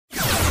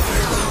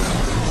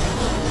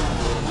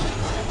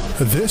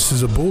This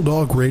is a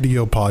Bulldog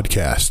Radio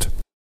podcast.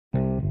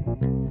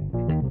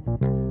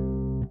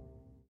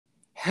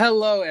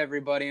 Hello,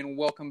 everybody, and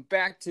welcome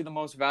back to the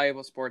Most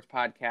Valuable Sports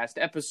Podcast,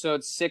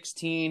 episode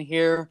 16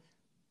 here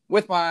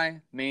with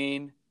my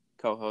main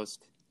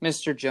co-host,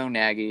 Mr. Joe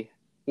Nagy.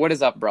 What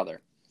is up,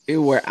 brother?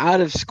 Dude, we're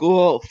out of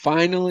school,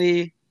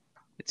 finally.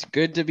 It's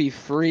good to be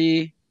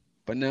free,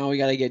 but now we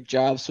got to get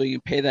jobs so we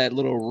can pay that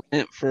little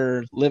rent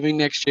for living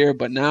next year.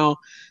 But now,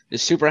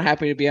 just super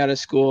happy to be out of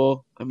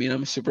school. I mean,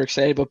 I'm super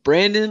excited. But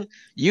Brandon,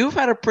 you've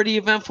had a pretty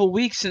eventful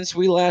week since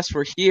we last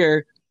were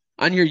here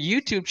on your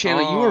YouTube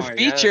channel. You were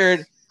featured.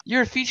 Yes. You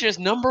were featured as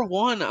number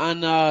one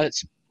on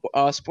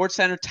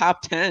SportsCenter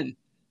Top 10.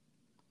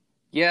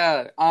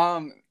 Yeah,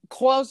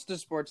 close to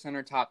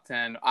SportsCenter Top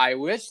 10. I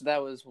wish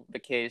that was the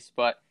case,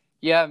 but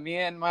yeah, me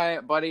and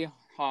my buddy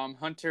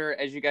Hunter,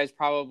 as you guys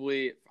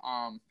probably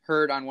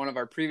heard on one of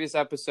our previous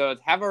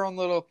episodes, have our own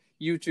little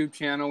YouTube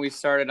channel we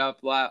started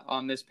up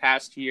this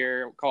past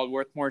year called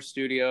Worthmore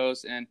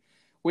Studios, and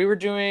we were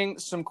doing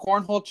some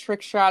cornhole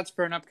trick shots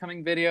for an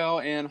upcoming video,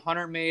 and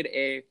Hunter made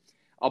a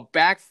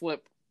backflip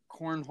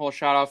cornhole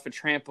shot off a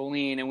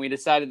trampoline, and we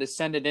decided to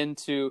send it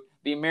into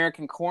the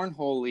American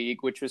Cornhole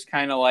League, which was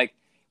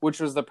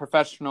the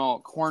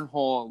professional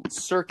cornhole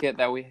circuit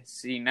that we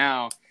see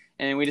now.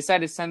 And we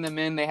decided to send them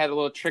in. They had a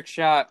little trick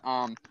shot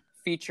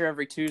feature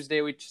every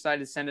Tuesday. We decided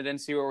to send it in,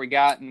 see what we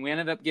got, and we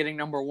ended up getting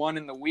number one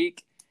in the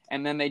week.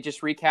 And then they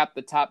just recapped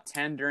the top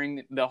 10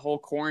 during the whole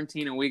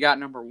quarantine, and we got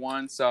number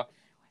one. So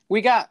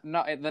we got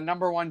the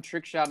number one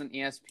trick shot on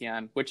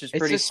ESPN, which is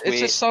pretty sweet.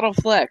 It's a subtle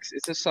flex.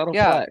 It's a subtle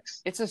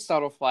flex. It's a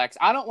subtle flex.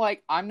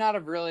 I'm not a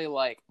really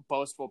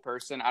boastful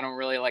person. I don't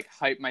really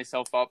hype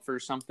myself up for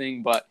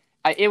something, but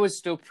it was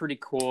still pretty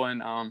cool.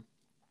 And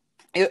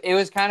it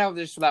was kind of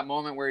just that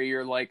moment where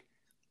you're like,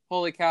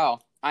 holy cow.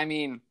 I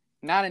mean,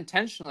 not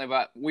intentionally,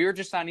 but we were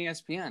just on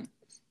ESPN.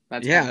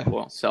 That's kind of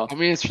cool. So I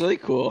mean, it's really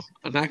cool.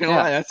 I'm not gonna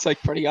lie, that's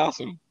pretty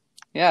awesome.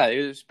 Yeah,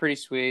 it was pretty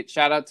sweet.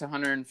 Shout out to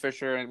Hunter and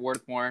Fisher and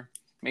Worthmore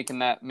making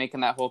that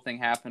whole thing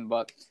happen.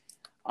 But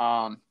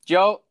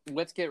Joe,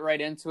 let's get right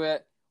into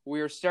it.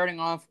 We are starting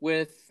off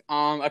with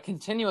a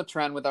continual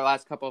trend with our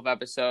last couple of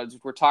episodes.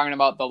 We're talking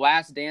about the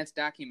Last Dance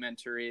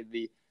documentary,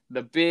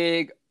 the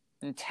big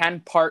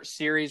 10-part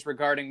series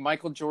regarding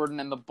Michael Jordan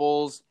and the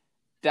Bulls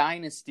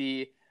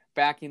dynasty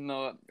back in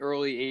the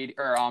early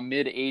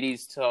mid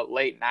 80s to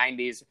late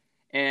 90s.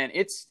 And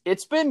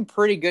it's been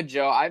pretty good,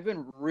 Joe. I've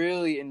been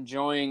really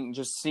enjoying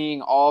just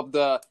seeing all of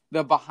the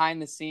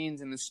behind the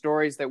scenes and the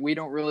stories that we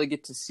don't really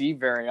get to see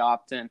very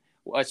often,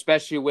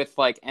 especially with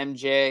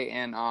MJ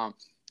and a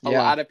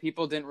lot of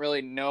people didn't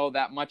really know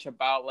that much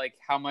about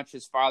how much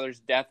his father's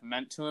death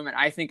meant to him. And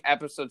I think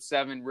episode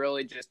 7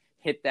 really just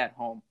hit that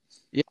home.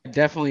 Yeah,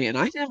 definitely. And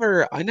I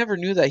never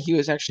knew that he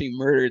was actually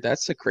murdered.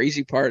 That's the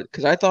crazy part,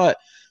 because I thought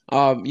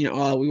we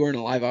weren't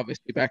alive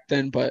obviously back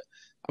then, but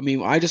I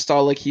mean, I just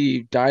thought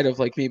he died of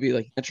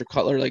maybe Andrew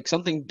Cutler,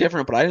 something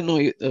different, but I didn't know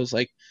it was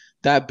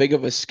that big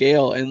of a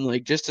scale.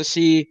 And just to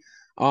see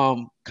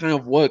kind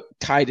of what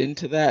tied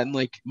into that,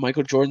 and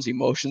Michael Jordan's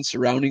emotions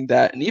surrounding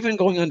that, and even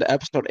going on to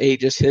episode 8,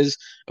 just his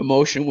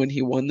emotion when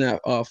he won that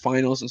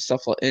finals and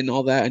stuff and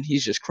all that, and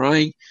he's just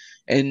crying,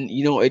 and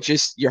it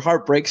just, your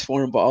heart breaks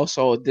for him. But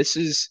also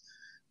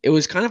it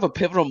was kind of a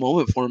pivotal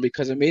moment for him,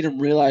 because it made him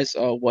realize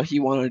what he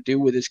wanted to do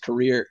with his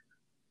career.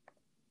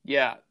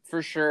 Yeah,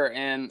 for sure.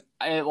 And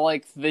I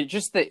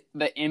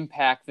the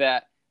impact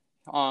that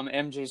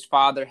MJ's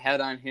father had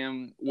on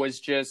him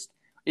was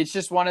it's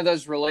just one of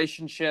those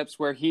relationships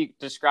where he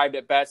described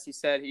it best. He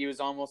said he was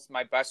almost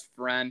my best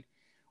friend,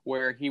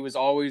 where he was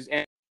always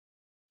when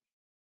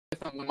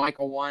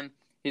Michael won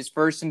his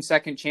first and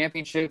second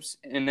championships,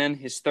 and then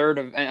his third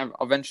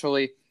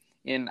eventually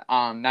in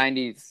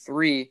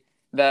 93,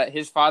 that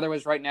his father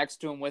was right next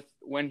to him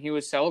when he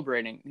was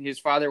celebrating. His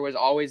father was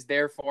always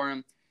there for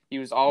him. He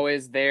was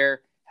always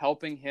there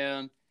helping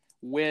him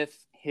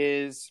with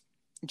his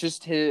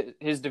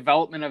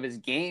development of his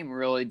game,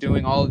 really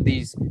doing all of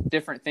these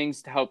different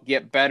things to help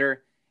get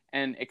better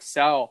and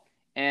excel.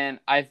 And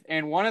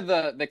one of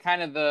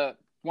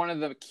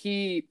the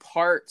key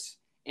parts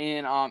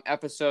in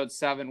episode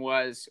 7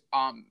 was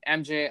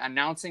MJ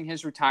announcing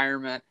his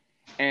retirement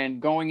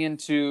and going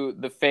into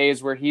the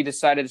phase where he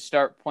decided to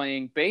start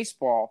playing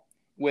baseball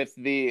with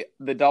the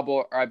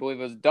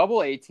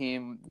double A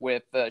team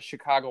with the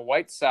Chicago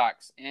White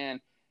Sox. And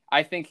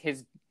I think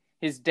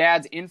his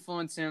dad's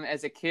influenced him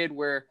as a kid,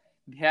 where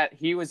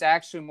he was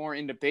actually more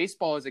into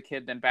baseball as a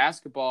kid than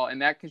basketball.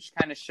 And that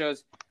kind of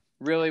shows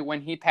really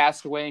when he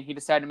passed away and he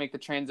decided to make the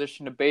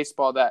transition to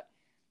baseball, that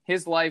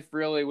his life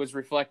really was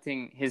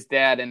reflecting his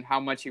dad and how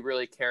much he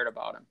really cared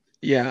about him.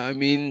 Yeah, I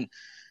mean,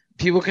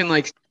 people can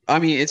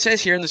it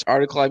says here in this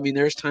article,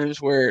 there's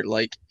times where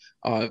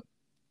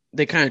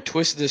they kind of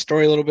twisted the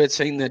story a little bit,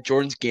 saying that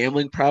Jordan's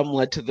gambling problem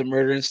led to the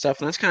murder and stuff.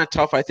 And that's kind of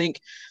tough. I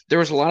think there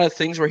was a lot of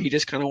things where he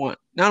just kind of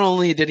not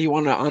only did he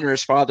want to honor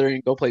his father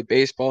and go play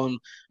baseball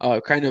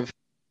and kind of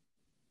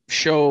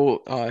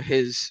show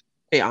his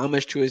pay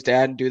homage to his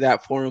dad and do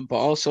that for him, but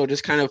also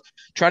just kind of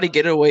try to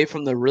get away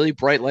from the really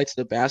bright lights of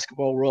the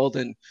basketball world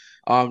and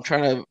try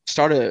to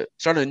start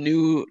a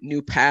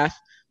new path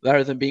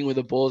rather than being with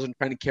the Bulls and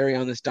trying to carry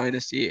on this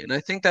dynasty. And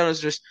I think that was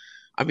just,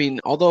 I mean,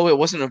 although it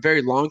wasn't a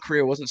very long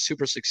career, it wasn't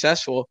super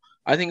successful.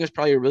 I think it was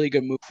probably a really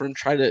good move for him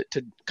to try to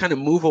kind of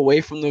move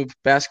away from the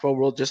basketball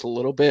world just a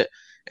little bit.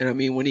 And I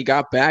mean, when he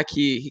got back,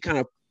 he kind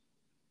of,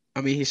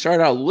 I mean, he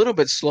started out a little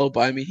bit slow,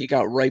 but I mean, he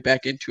got right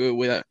back into it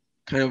with a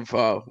kind of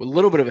with a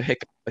little bit of a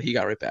hiccup, but he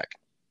got right back.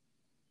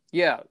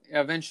 Yeah,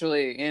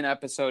 eventually in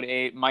episode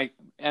 8,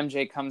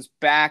 MJ comes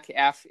back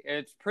after.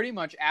 It's pretty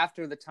much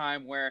after the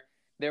time where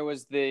there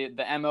was the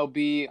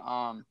MLB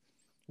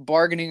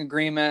bargaining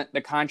agreement.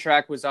 The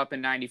contract was up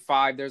in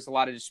 '95. There's a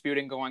lot of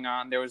disputing going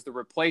on. There was the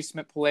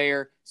replacement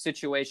player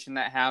situation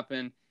that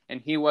happened,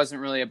 and he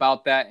wasn't really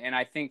about that. And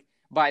I think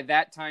by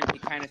that time he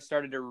kind of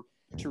started to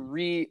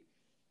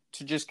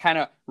just kind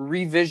of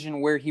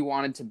revision where he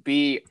wanted to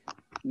be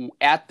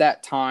at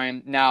that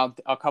time. Now,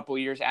 a couple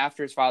of years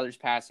after his father's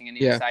passing, and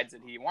he decides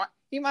that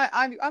I'm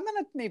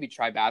gonna maybe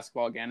try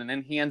basketball again, and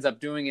then he ends up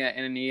doing it,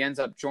 and then he ends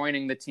up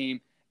joining the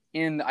team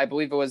in, I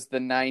believe it was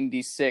the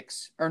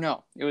 96, or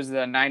no, it was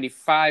the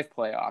 95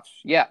 playoffs.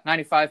 Yeah,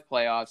 95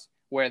 playoffs,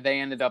 where they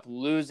ended up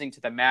losing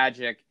to the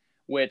Magic,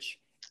 which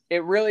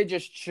it really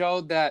just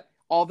showed that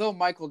although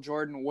Michael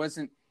Jordan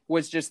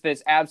was just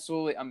this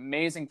absolutely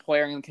amazing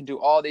player and can do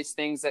all these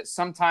things, that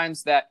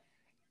sometimes that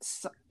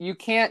you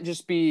can't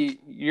just be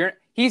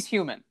he's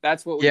human.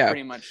 That's what we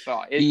pretty much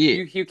saw.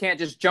 You can't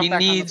just jump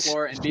back on the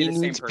floor and be the same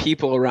person. He needs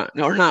people around,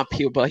 or not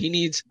people, but he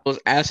needs those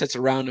assets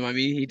around him. I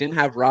mean, he didn't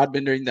have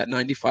Rodman during that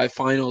 95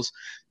 finals,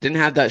 didn't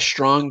have that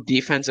strong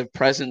defensive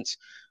presence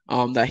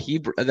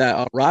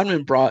that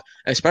Rodman brought,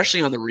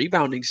 especially on the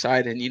rebounding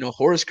side. And, you know,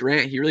 Horace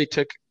Grant,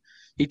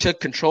 he took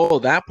control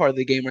of that part of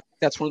the game. I think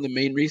that's one of the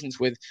main reasons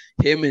with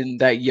him and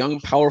that young,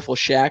 powerful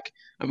Shaq.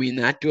 I mean,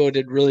 that duo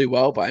did really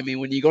well. But, I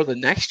mean, when you go to the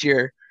next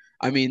year,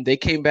 I mean, they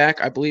came back.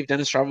 I believe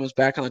Dennis Rodman was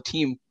back on the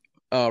team,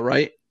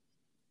 right?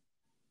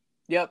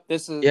 Yep,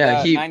 this is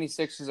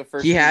 96 is the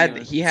first. He had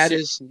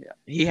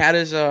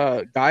his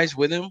guys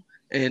with him,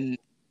 and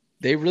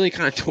they really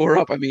kind of tore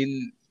up. I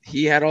mean,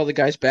 he had all the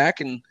guys back,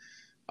 and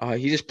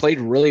he just played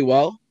really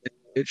well.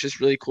 It's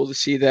just really cool to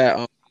see that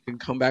he can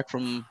come back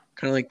from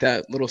kind of like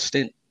that little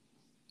stint.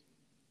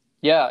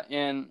 Yeah,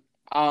 and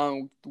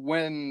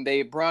when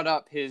they brought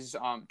up his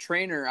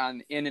trainer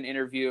in an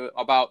interview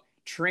about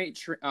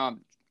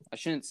I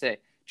shouldn't say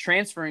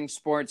transferring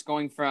sports,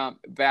 going from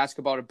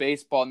basketball to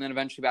baseball and then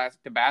eventually back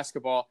to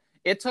basketball,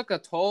 it took a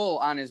toll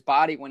on his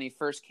body when he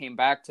first came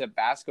back to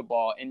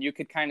basketball. And you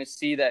could kind of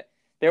see that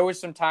there was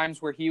some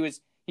times where he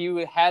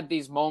had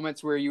these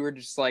moments where you were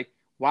just like,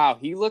 wow,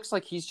 he looks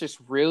like he's just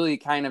really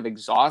kind of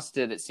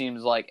exhausted, it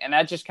seems like. And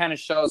that just kind of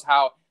shows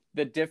how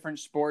the different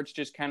sports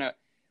just kind of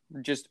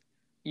just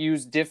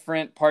use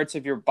different parts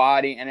of your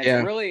body. And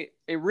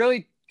it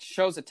really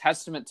shows a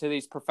testament to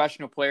these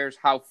professional players,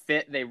 how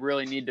fit they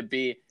really need to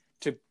be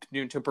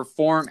to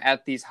perform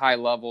at these high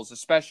levels,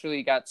 especially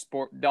you got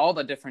all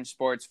the different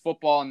sports,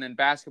 football and then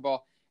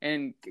basketball,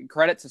 and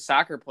credit to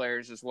soccer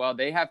players as well.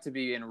 They have to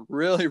be in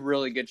really,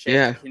 really good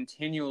shape to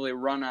continually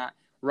run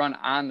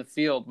on the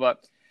field.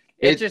 But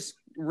it just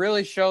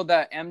really showed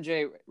that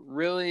MJ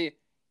really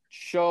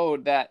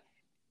showed that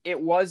it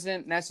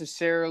wasn't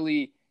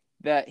necessarily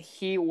that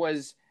he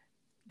was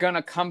going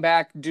to come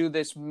back, do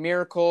this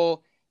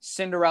miracle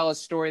Cinderella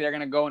story. They're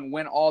going to go and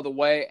win all the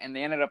way, and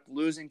they ended up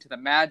losing to the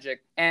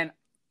Magic. And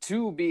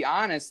to be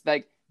honest,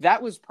 like,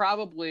 that was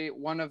probably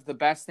one of the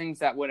best things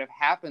that would have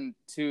happened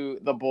to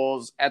the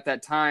Bulls at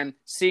that time,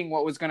 seeing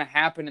what was going to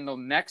happen in the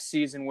next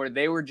season, where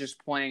they were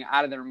just playing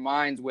out of their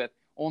minds with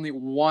only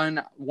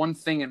one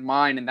thing in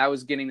mind, and that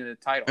was getting to the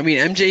title. I mean,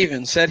 MJ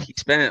even said he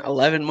spent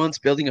 11 months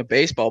building a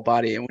baseball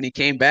body, and when he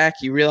came back,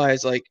 he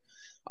realized, like,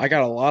 I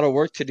got a lot of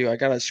work to do. I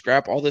got to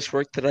scrap all this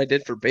work that I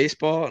did for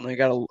baseball, and I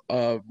got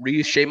to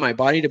reshape my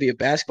body to be a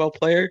basketball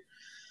player.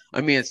 I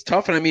mean, it's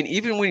tough. And I mean,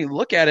 even when you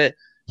look at it,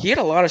 he had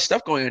a lot of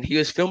stuff going on. He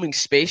was filming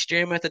Space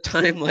Jam at the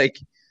time. Like,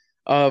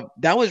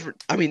 that was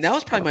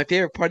probably my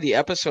favorite part of the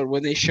episode,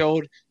 when they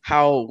showed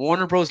how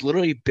Warner Bros.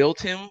 Literally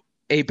built him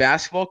a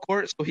basketball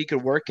court so he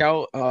could work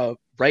out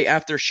right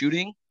after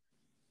shooting.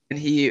 And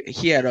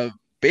he had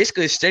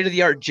basically a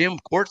state-of-the-art gym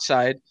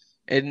courtside,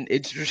 and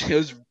it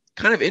was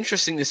kind of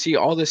interesting to see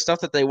all this stuff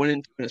that they went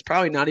into. And it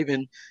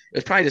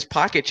was probably just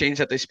pocket change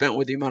that they spent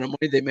with the amount of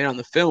money they made on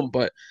the film.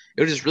 But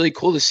it was just really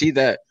cool to see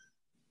that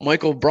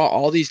Michael brought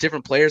all these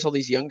different players, all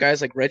these young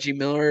guys like Reggie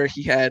Miller.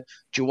 He had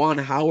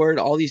Juwan Howard,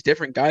 all these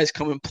different guys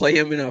come and play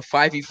him in a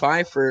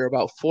 5v5 for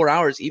about 4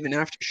 hours, even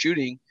after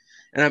shooting.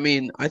 And I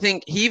mean, I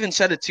think he even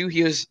said it too.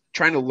 He was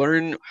trying to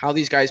learn how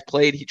these guys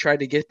played. He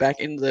tried to get back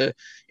into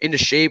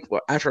shape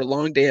after a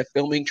long day of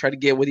filming, tried to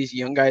get with these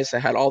young guys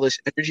that had all this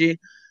energy.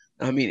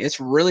 I mean, it's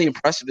really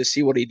impressive to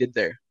see what he did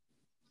there.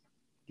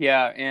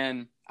 Yeah,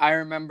 and I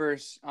remember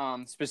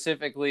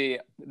specifically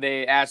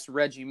they asked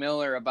Reggie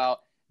Miller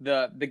about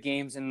the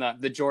games in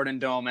the Jordan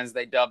Dome, as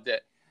they dubbed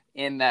it,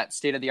 in that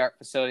state-of-the-art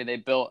facility they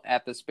built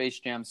at the Space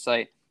Jam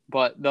site.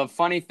 But the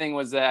funny thing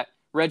was that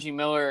Reggie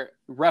Miller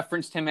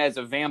referenced him as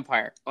a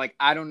vampire. Like,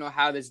 I don't know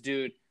how this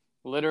dude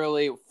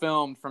literally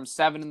filmed from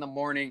 7 in the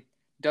morning,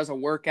 does a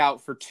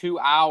workout for 2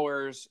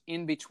 hours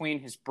in between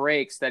his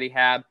breaks that he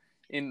had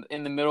in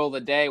the middle of the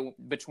day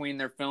between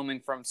their filming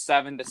from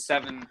 7 to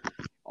 7,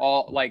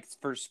 all like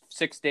for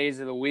 6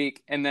 days of the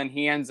week. And then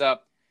he ends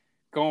up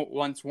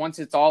going once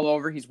it's all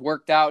over, he's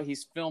worked out,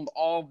 he's filmed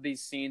all of these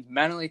scenes,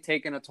 mentally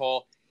taken a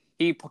toll.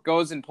 He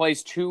goes and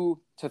plays 2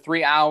 to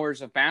 3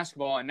 hours of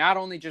basketball, and not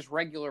only just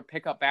regular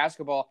pickup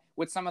basketball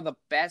with some of the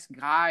best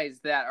guys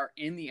that are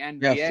in the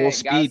NBA. Yeah, full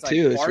speed like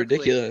too. It's Barkley,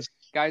 ridiculous.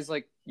 Guys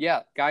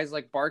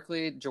like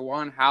Barkley,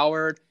 Jawan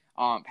Howard,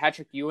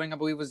 Patrick Ewing, I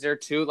believe, was there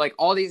too. Like,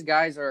 all these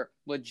guys are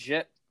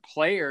legit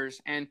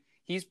players, and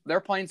they're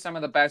playing some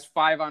of the best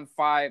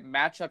 5-on-5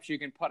 matchups you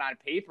can put on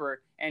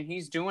paper, and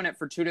he's doing it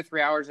for 2 to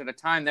 3 hours at a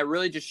time. That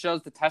really just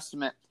shows the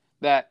testament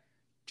that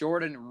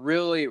Jordan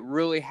really,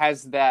 really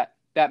has that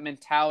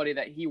mentality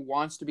that he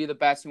wants to be the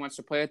best, he wants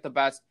to play at the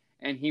best,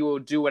 and he will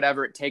do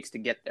whatever it takes to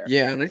get there.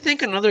 Yeah, and I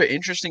think another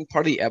interesting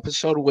part of the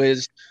episode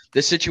was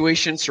the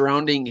situation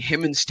surrounding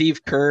him and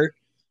Steve Kerr.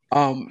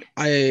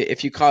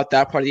 If you caught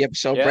that part of the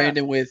episode, Yeah.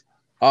 Brandon, with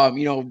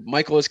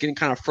Michael was getting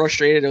kind of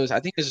frustrated. I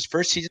think it was his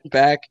first season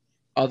back.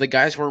 The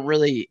guys weren't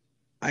really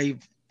I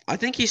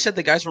think he said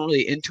the guys weren't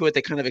really into it.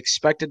 They kind of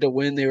expected to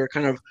win. They were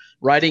kind of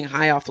riding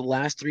high off the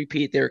last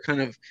three-peat. They were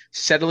kind of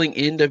settling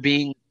into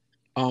being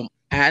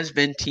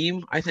has-been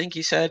team, I think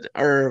he said.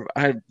 Or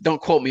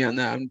don't quote me on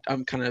that.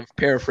 I'm kind of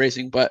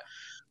paraphrasing, but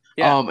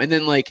Yeah. and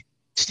then like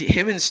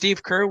him and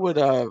Steve Kerr would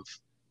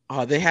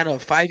they had a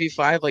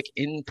 5v5 like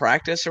in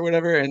practice or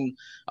whatever, and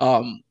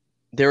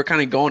they were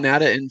kind of going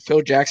at it, and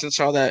Phil Jackson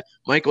saw that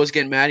Michael was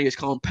getting mad. He was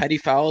calling petty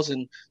fouls,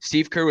 and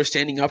Steve Kerr was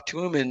standing up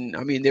to him, and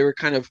I mean they were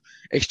kind of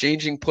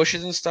exchanging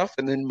pushes and stuff,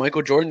 and then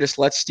Michael Jordan just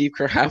lets Steve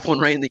Kerr have one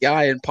right in the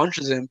eye and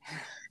punches him,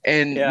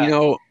 and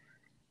Yeah.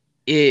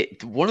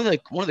 one of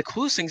the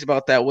coolest things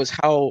about that was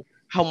how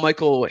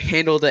Michael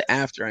handled it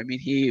after. I mean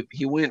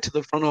he went to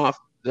the front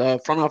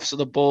office of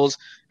the Bulls,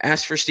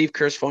 asked for Steve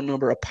Kerr's phone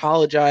number,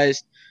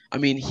 apologized. I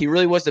mean, he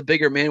really was the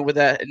bigger man with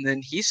that. And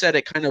then he said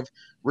it kind of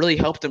really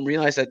helped him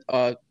realize that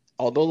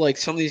although like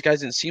some of these guys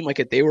didn't seem like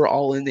it, they were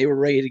all in, they were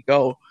ready to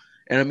go.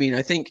 And I mean,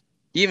 I think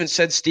he even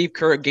said Steve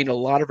Kerr gained a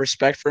lot of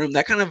respect for him.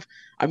 That kind of,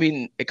 I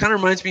mean, it kind of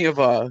reminds me of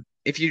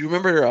if you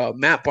remember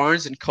Matt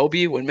Barnes and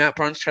Kobe, when Matt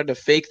Barnes tried to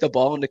fake the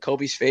ball into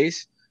Kobe's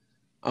face.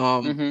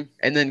 And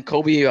then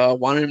Kobe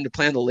wanted him to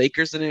play on the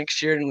Lakers the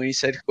next year. And when he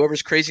said,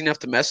 whoever's crazy enough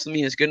to mess with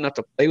me is good enough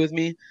to play with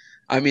me.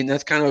 I mean,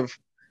 that's kind of,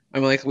 I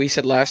mean, like we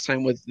said last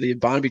time with the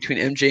bond between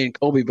MJ and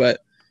Kobe,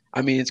 but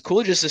I mean, it's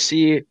cool just to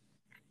see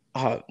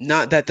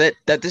not that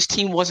this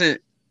team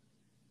wasn't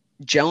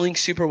gelling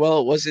super well.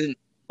 It wasn't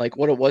like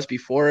what it was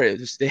before.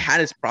 They had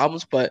its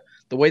problems, but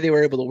the way they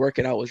were able to work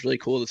it out was really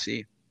cool to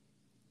see.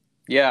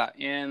 Yeah,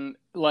 and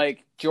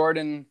like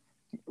Jordan,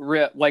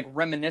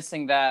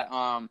 reminiscing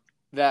that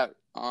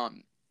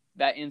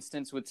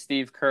instance with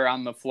Steve Kerr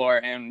on the floor,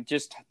 and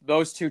just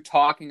those two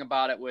talking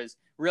about it was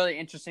really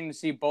interesting to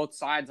see both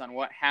sides on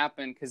what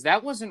happened, because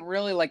that wasn't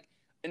really like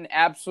an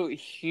absolute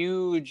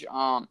huge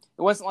it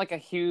wasn't like a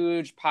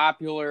huge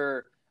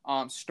popular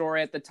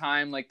story at the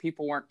time. Like,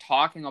 people weren't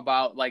talking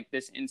about like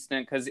this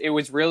incident because it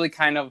was really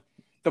kind of,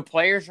 the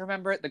players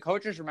remember it, the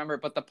coaches remember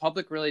it, but the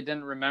public really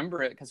didn't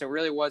remember it because it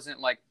really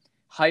wasn't like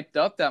hyped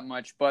up that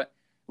much. But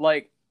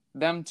like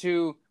them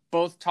two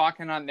both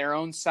talking on their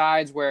own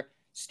sides, where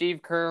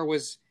Steve Kerr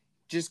was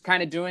just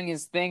kind of doing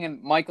his thing,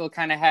 and Michael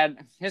kind of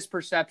had his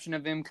perception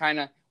of him kind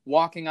of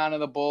walking onto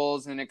the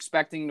Bulls and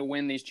expecting to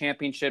win these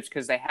championships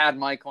because they had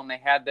Michael and they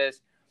had this.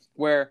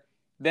 Where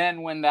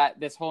then when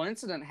this whole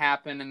incident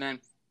happened, and then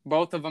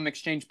both of them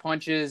exchanged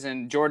punches,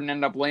 and Jordan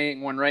ended up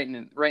laying one right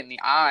in the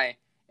eye,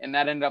 and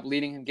that ended up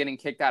leading him getting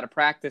kicked out of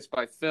practice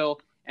by Phil.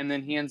 And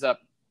then he ends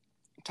up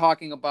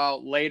talking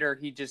about later,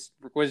 he just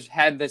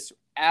had this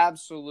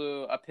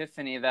absolute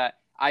epiphany that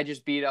I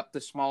just beat up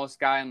the smallest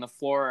guy on the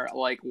floor.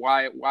 Like,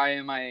 why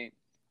am I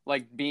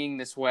like being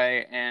this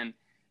way? And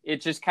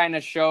it just kind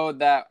of showed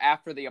that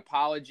after the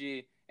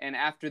apology and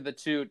after the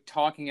two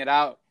talking it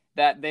out,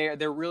 that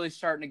they're really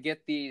starting to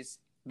get these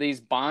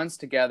bonds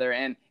together.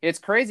 And it's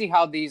crazy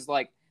how these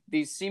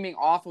seeming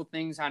awful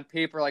things on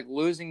paper, like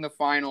losing the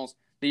finals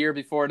the year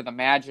before to the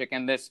Magic,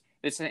 and this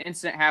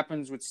incident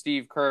happens with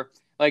Steve Kerr.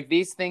 Like,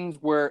 these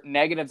things were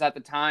negatives at the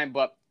time,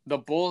 but the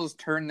Bulls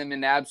turned them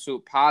into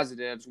absolute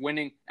positives,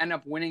 end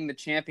up winning the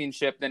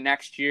championship the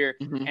next year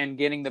and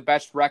getting the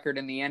best record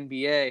in the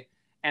NBA.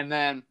 And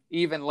then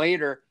even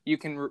later, you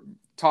can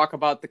talk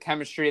about the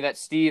chemistry that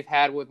Steve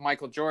had with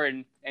Michael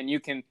Jordan, and you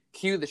can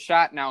cue the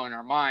shot now in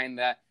our mind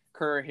that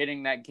Kerr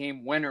hitting that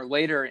game winner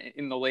later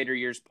in the later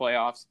years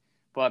playoffs.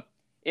 But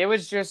it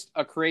was just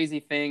a crazy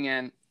thing.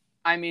 And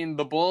I mean,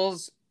 the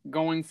Bulls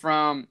going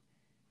from,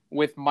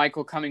 with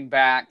Michael coming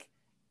back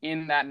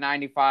in that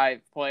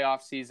 95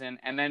 playoff season,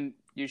 and then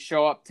you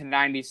show up to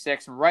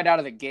 96, and right out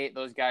of the gate,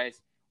 those guys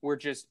were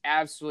just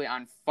absolutely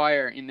on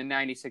fire in the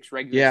 96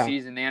 regular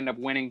season. They end up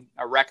winning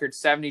a record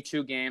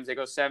 72 games. They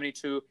go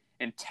 72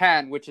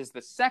 110, which is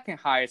the second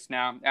highest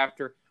now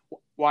after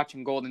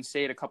watching Golden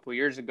State a couple of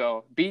years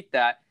ago beat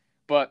that.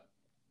 But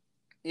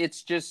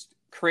it's just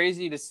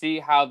crazy to see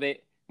how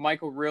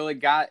Michael really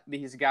got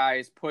these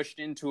guys pushed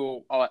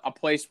into a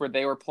place where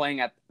they were playing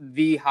at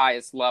the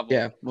highest level.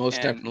 Yeah,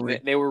 most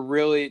definitely. They were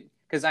really,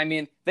 because I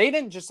mean, they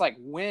didn't just like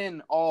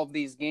win all of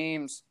these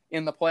games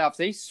in the playoffs.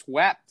 They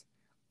swept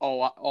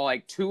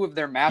like two of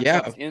their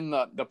matchups in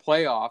the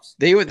playoffs.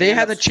 They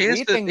had the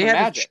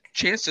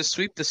chance to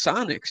sweep the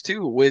Sonics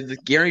too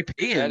with Gary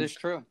Payton. That is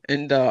true.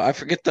 And I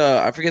forget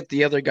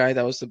the other guy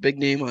that was the big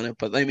name on it,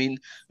 but I mean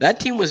that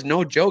team was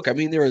no joke. I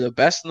mean they were the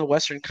best in the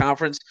Western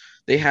Conference.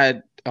 They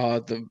had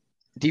the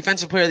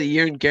Defensive Player of the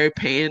Year in Gary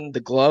Payton, the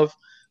glove.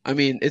 I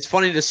mean, it's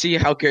funny to see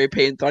how Gary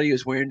Payton thought he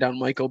was wearing down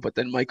Michael, but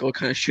then Michael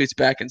kind of shoots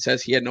back and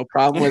says he had no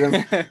problem with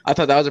him. I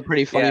thought that was a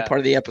pretty funny part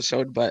of the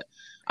episode, but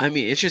I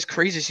mean, it's just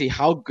crazy to see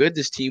how good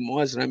this team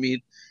was. And I mean,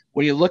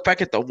 when you look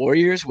back at the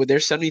Warriors with their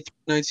 73-9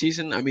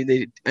 season, I mean,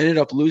 they ended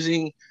up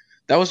losing.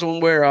 That was the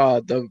one where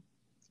the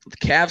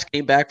Cavs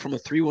came back from a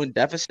 3-1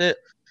 deficit.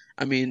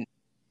 I mean,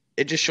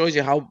 it just shows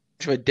you how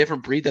much of a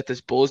different breed that this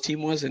Bulls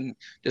team was, and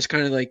just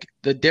kind of like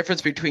the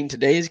difference between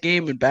today's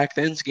game and back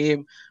then's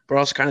game, but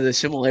also kind of the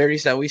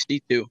similarities that we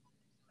see too.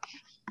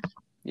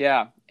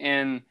 Yeah,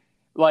 and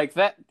like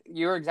that,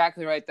 you're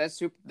exactly right. That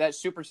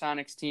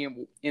Supersonics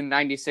team in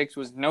 '96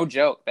 was no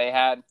joke. They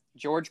had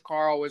George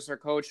Karl was their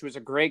coach, who was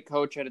a great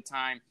coach at the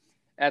time.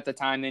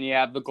 Then you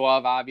have the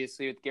glove,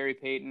 obviously, with Gary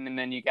Payton, and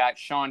then you got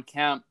Shawn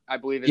Kemp, I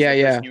believe is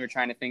the person you were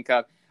trying to think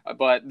of.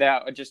 But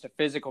that just a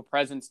physical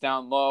presence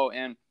down low.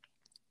 And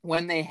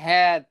when they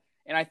had,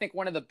 and I think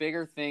one of the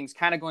bigger things,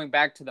 kind of going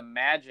back to the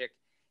Magic,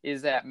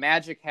 is that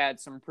Magic had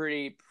some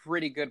pretty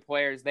good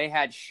players. They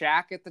had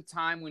Shaq at the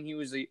time when he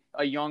was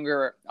a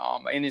younger,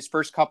 in his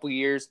first couple of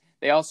years.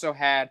 They also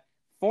had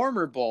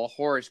former Bull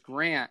Horace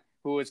Grant,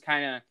 who was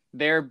kind of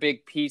their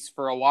big piece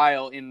for a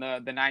while in the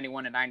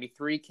 91 and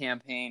 93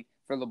 campaign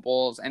for the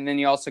Bulls. And then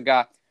you also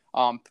got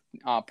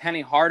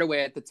Penny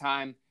Hardaway at the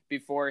time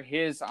before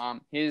his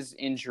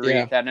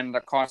injury that ended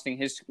up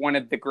costing one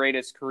of the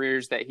greatest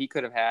careers that he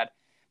could have had.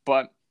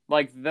 But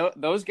like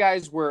those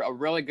guys were a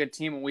really good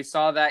team, and we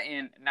saw that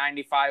in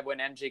 '95 when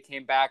MJ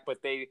came back.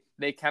 But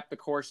they kept the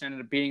course and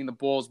ended up beating the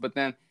Bulls. But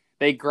then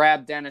they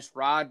grabbed Dennis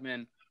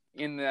Rodman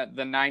in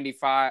the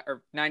 '95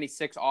 or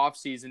 '96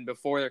 offseason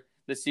before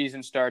the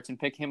season starts and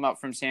pick him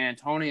up from San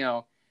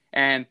Antonio,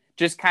 and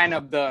just kind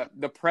of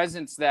the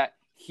presence that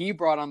he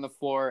brought on the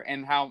floor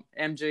and how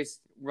MJ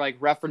like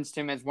referenced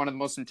him as one of the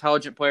most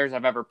intelligent players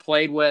I've ever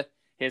played with.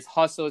 His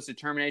hustle, his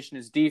determination,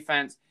 his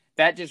defense,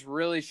 that just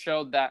really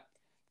showed that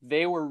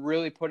they were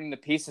really putting the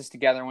pieces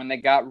together when they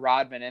got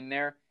Rodman in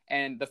there.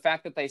 And the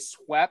fact that they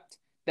swept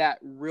that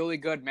really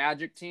good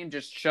Magic team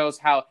just shows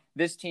how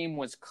this team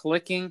was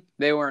clicking.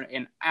 They were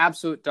an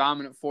absolute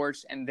dominant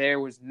force, and there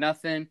was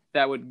nothing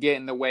that would get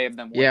in the way of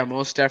them winning. Yeah,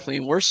 most definitely.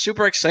 And we're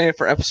super excited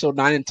for episode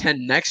 9 and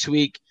 10 next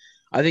week.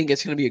 I think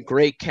it's going to be a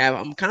great cap.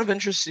 I'm kind of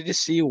interested to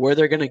see where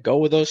they're going to go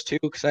with those two,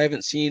 because I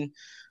haven't seen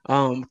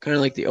kind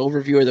of like the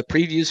overview or the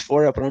previews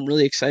for it, but I'm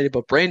really excited.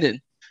 But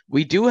Brandon,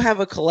 we do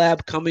have a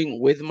collab coming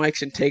with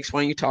Mikes and Takes.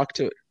 Why don't you talk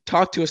to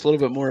us a little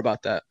bit more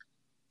about that?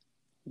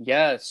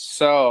 Yes.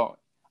 So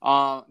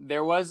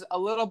there was a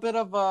little bit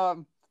of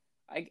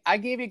I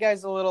gave you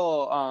guys a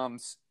little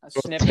a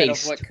snippet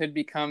taste of what could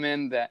be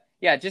coming.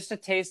 Just a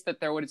taste that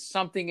there was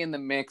something in the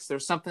mix.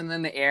 There's something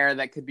in the air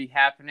that could be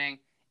happening,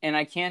 and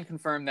I can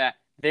confirm that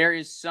there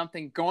is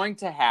something going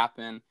to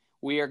happen.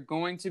 We are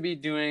going to be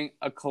doing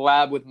a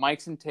collab with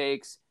Mikes and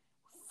Takes,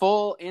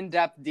 full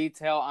in-depth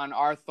detail on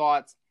our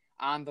thoughts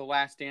on the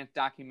Last Dance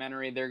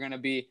documentary. They're going to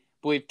be, I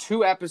believe,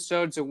 2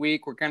 episodes a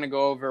week. We're going to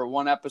go over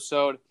 1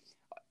 episode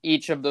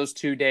each of those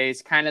 2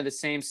 days, kind of the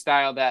same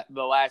style that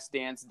the Last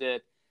Dance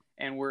did.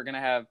 And we're going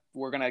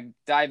to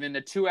dive into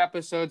 2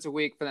 episodes a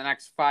week for the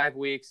next 5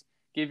 weeks,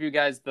 give you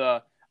guys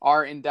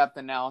our in-depth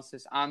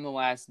analysis on the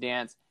Last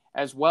Dance,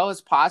 as well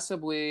as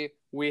possibly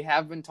we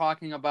have been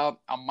talking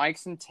about a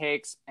Mikes and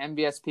Takes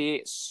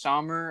MVSP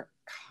summer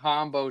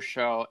combo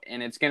show,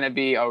 and it's going to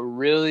be a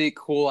really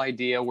cool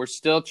idea. We're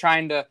still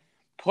trying to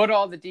put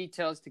all the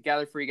details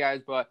together for you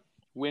guys, but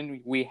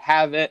when we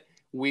have it,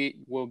 we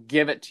will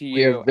give it to you.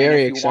 We are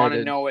very and if you want to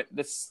excited. know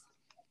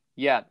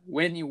it,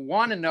 when you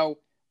want to know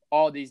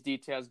all these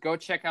details, go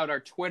check out our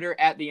Twitter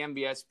at the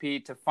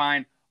MVSP to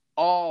find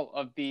all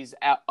of these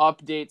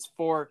updates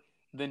for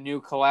the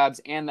new collabs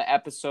and the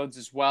episodes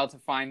as well, to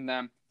find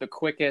them the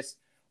quickest.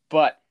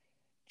 But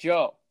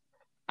Joe,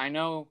 I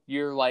know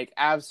you're like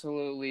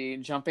absolutely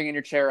jumping in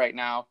your chair right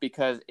now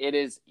because it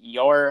is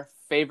your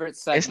favorite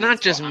segment. It's not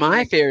just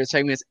my favorite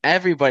segment, it's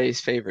everybody's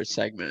favorite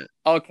segment.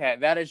 Okay,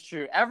 that is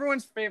true.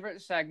 Everyone's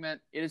favorite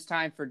segment. It is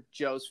time for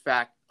Joe's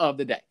Fact of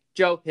the Day.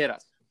 Joe, hit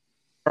us.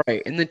 All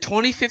right. In the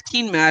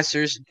 2015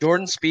 Masters,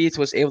 Jordan Spieth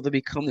was able to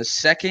become the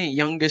second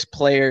youngest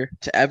player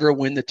to ever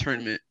win the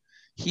tournament.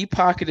 He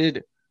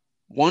pocketed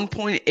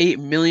 $1.8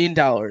 million,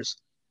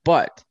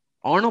 but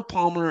Arnold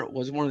Palmer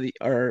was one of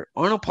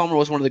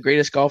the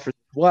greatest golfers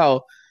as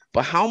well.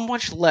 But how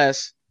much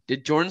less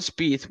did Jordan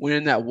Spieth win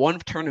in that one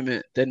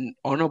tournament than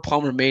Arnold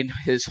Palmer made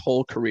his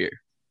whole career?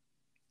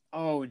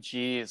 Oh,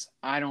 geez.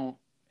 I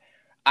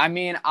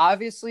mean,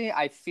 obviously,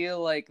 I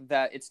feel like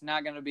that it's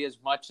not going to be as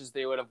much as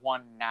they would have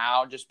won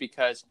now just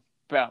because,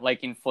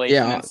 like, inflation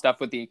Yeah. and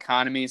stuff with the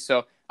economy.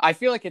 So I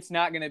feel like it's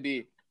not going to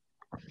be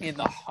in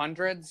the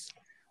hundreds,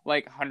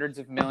 like hundreds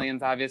of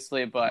millions,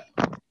 obviously. But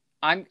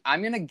I'm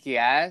going to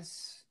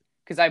guess,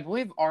 because I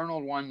believe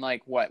Arnold won,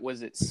 like, what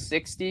was it,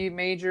 60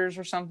 majors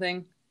or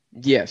something?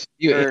 Yes.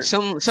 Or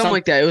Something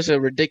like that. It was a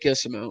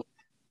ridiculous amount.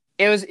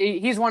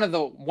 He's one of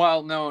the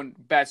well-known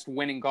best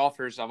winning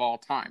golfers of all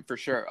time for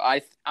sure.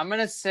 I'm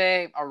gonna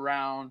say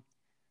around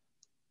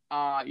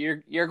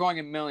you're going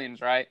in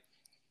millions, right?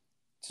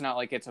 It's not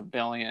like it's a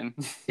billion.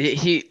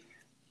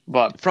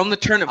 But from the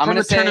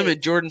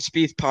tournament Jordan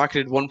Spieth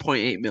pocketed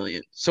 1.8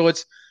 million. So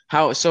it's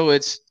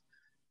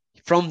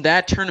from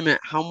that tournament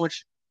how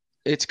much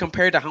it's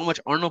compared to how much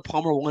Arnold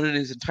Palmer won in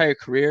his entire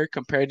career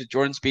compared to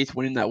Jordan Spieth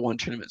winning that one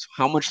tournament. So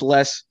how much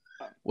less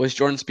was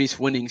Jordan Spieth's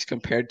winnings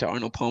compared to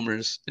Arnold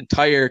Palmer's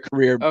entire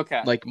career,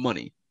 like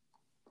money?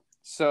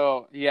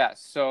 So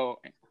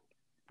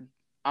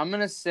I'm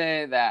gonna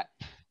say that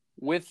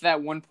with that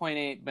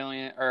 1.8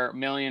 billion or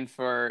million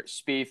for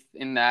Spieth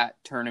in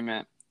that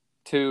tournament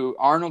to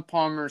Arnold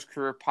Palmer's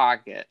career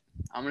pocket,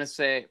 I'm gonna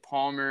say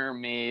Palmer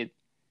made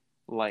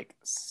like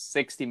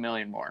 60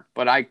 million more,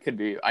 but I could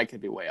be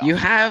way off. You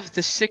have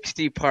the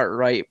 60 part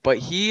right, but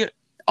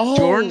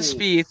Jordan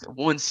Spieth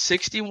won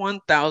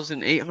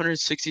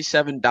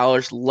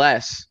 $61,867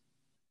 less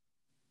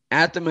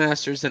at the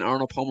Masters than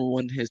Arnold Palmer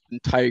won his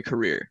entire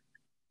career.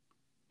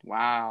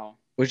 Wow.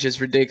 Which is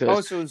ridiculous.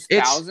 Oh, so it was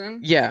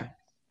 1,000? Yeah.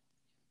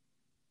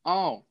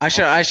 Oh. I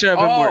should have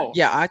been more.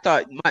 Yeah, I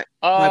thought my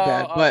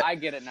bad. But I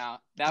get it now.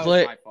 That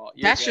was my fault.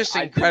 That's just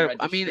incredible.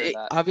 I mean,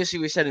 obviously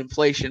we said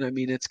inflation. I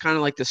mean, it's kind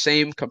of like the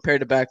same compared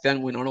to back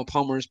then when Arnold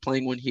Palmer was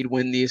playing. When he'd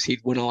win these,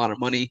 he'd win a lot of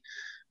money.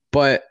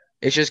 But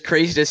it's just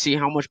crazy to see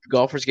how much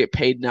golfers get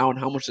paid now and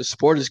how much the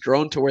sport has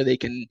grown to where they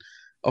can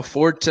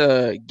afford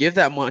to give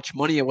that much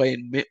money away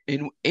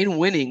in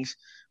winnings.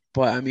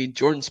 But I mean,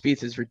 Jordan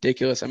Spieth is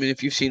ridiculous. I mean,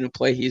 if you've seen him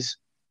play, he's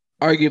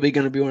arguably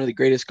going to be one of the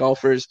greatest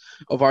golfers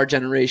of our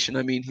generation.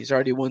 I mean, he's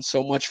already won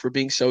so much for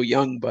being so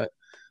young. But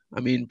I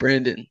mean,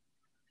 Brandon,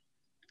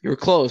 you were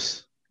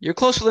close. You're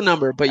close to the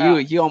number, but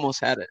you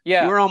almost had it.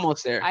 Yeah, you were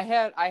almost there.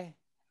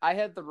 I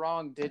had the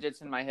wrong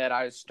digits in my head.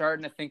 I was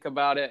starting to think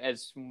about it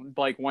as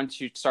like once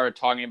you started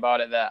talking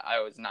about it that I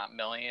was not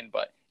million,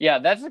 but yeah,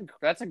 that's a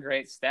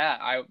great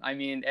stat. I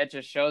mean, it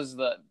just shows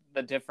the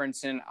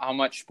difference in how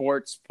much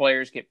sports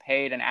players get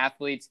paid and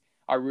athletes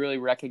are really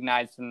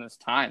recognized in this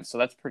time. So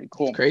that's pretty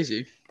cool. It's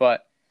crazy.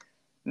 But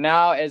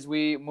now as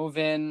we move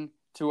in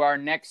to our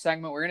next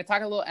segment, we're going to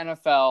talk a little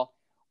NFL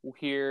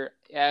here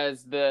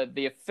as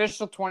the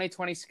official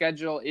 2020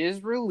 schedule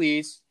is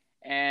released.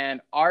 And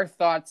our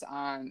thoughts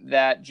on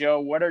that, Joe,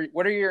 what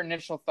are your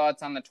initial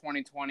thoughts on the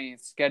 2020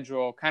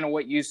 schedule? Kind of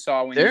what you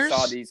saw when you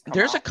saw these come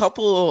There's out. A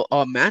couple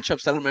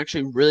matchups that I'm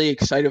actually really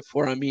excited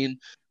for. I mean,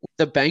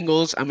 the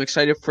Bengals, I'm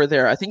excited for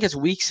I think it's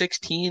week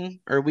 16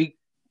 or week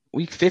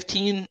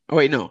 15. Oh,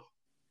 wait, no.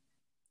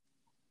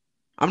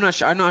 I'm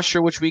not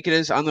sure which week it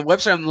is. On the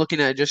website I'm looking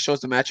at, it just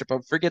shows the matchup.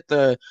 I forget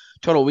the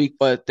total week,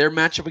 but their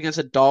matchup against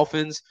the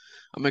Dolphins,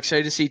 I'm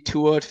excited to see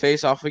Tua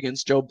face off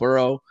against Joe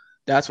Burrow.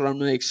 That's what I'm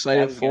really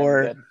excited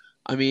for.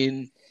 I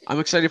mean, I'm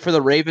excited for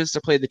the Ravens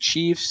to play the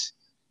Chiefs.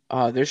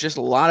 There's just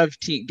a lot of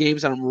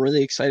games that I'm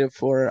really excited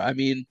for. I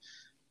mean,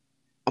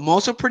 I'm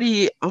also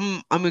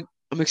I'm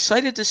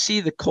excited to see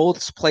the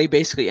Colts play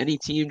basically any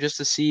team just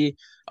to see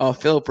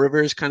Phillip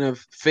Rivers kind of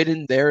fit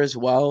in there as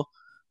well.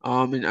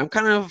 And I'm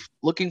kind of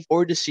looking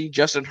forward to see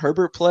Justin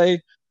Herbert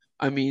play.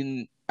 I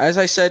mean, as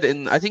I said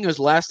I think it was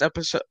last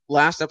episode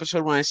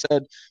when I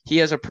said he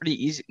has a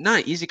pretty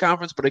not easy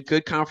conference, but a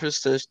good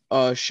conference to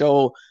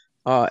show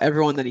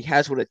everyone that he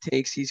has what it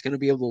takes. He's going to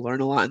be able to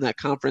learn a lot in that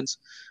conference.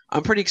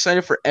 I'm pretty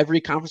excited for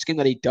every conference game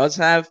that he does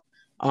have,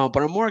 but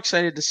I'm more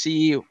excited to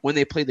see when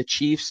they play the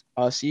Chiefs,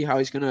 see how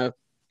he's going to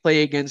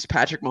play against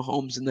Patrick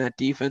Mahomes and that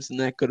defense and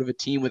that good of a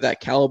team with that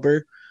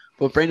caliber.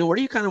 But Brandon, what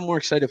are you kind of more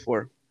excited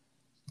for?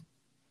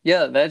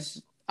 Yeah,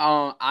 that's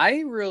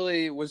I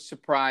really was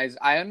surprised.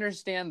 I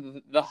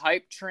understand the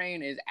hype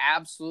train is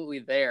absolutely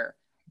there,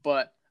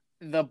 but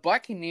the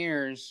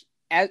Buccaneers,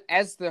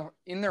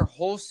 in their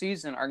whole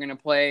season, are going to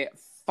play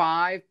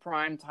 5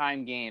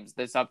 primetime games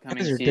this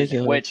upcoming season.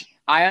 Ridiculous. Which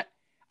I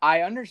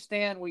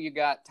understand. Well, you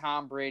got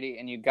Tom Brady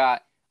and you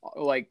got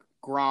like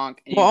Gronk.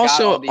 And well,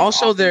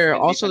 also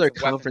their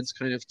conference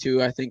kind of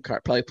too. I think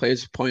probably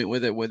plays a point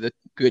with it with the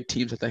good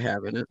teams that they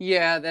have in it.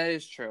 Yeah, that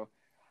is true.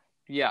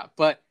 Yeah,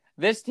 but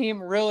this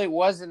team really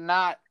was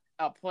not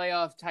a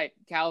playoff type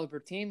caliber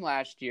team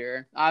last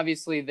year.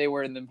 Obviously, they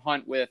were in the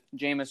hunt with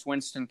Jameis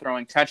Winston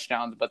throwing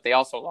touchdowns, but they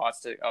also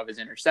lost of his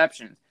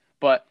interceptions.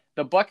 But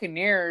the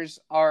Buccaneers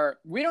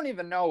we don't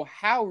even know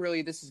how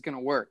really this is going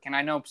to work. And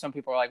I know some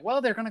people are like,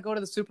 well, they're going to go to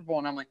the Super Bowl.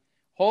 And I'm like,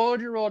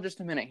 hold your roll just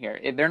a minute here.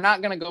 They're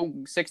not going to go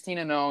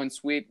 16-0 and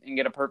sweep and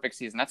get a perfect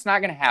season. That's not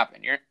going to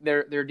happen.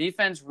 Their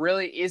defense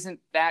really isn't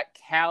that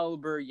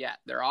caliber yet.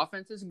 Their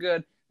offense is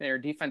good. Their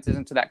defense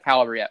isn't to that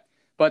caliber yet.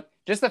 But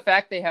just the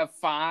fact they have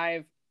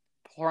 5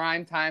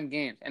 primetime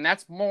games, and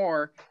that's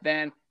more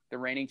than the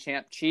reigning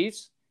champ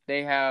Chiefs.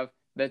 They have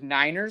the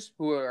Niners,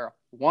 who are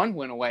 1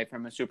 win away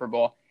from a Super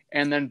Bowl,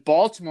 and then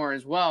Baltimore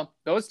as well.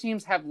 Those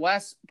teams have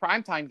less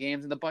primetime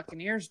games than the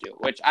Buccaneers do,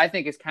 which I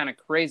think is kind of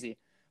crazy.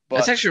 But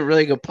that's actually a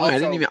really good point.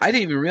 also, I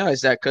didn't even realize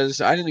that because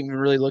I didn't even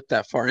really look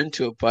that far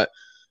into it. But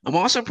I'm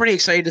also pretty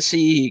excited to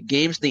see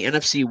games in the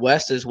NFC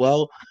West as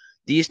well.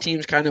 These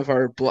teams kind of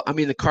are. I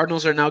mean, the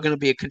Cardinals are now going to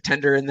be a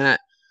contender in that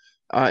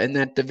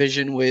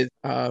division with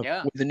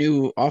the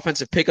new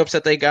offensive pickups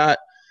that they got.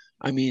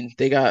 I mean,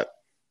 they got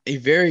they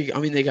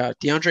got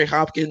DeAndre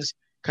Hopkins,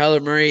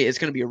 Kyler Murray. It's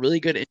going to be a really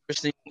good,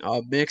 interesting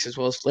mix, as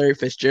well as Larry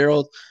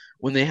Fitzgerald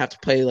when they have to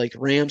play like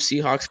Rams,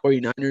 Seahawks,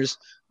 49ers.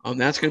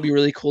 That's going to be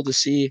really cool to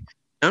see.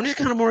 I'm just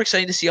kind of more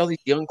excited to see all these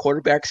young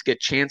quarterbacks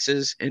get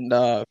chances and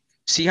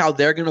see how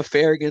they're going to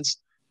fare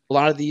against a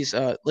lot of these,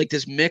 like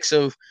this mix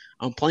of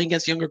playing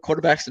against younger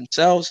quarterbacks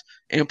themselves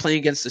and playing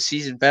against the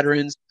seasoned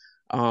veterans.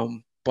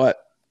 But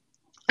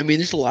I mean,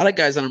 there's a lot of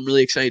guys that I'm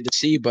really excited to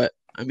see, but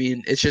I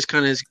mean, it's just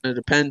kind of going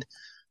to depend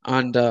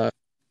on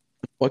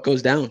what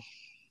goes down.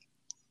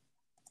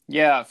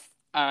 Yeah,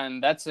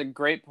 and that's a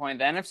great point.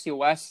 The NFC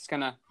West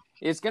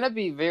is gonna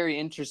be very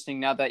interesting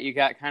now that you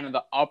got kind of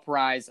the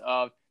uprise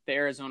of the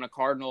Arizona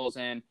Cardinals,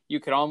 and you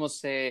could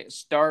almost say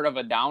start of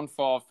a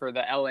downfall for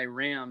the LA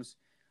Rams,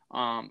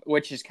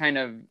 which is kind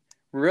of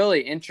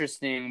really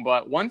interesting.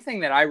 But one thing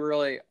that I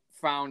really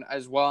found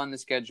as well on the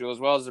schedule, as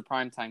well as the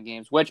primetime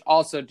games, which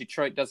also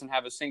Detroit doesn't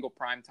have a single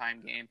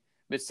primetime game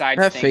besides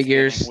that Thanksgiving.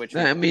 Figures. Which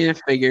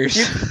it figures.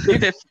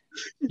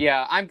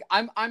 Yeah,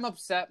 I'm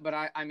upset, but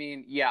I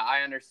mean, yeah,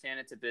 I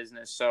understand it's a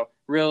business, so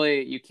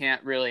really you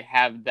can't really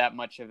have that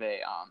much of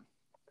a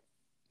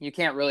you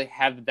can't really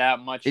have that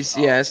much. It's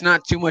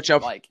not too much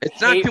up. Like,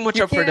 it's not too much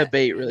up for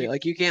debate, really.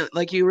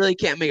 You really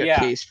can't make a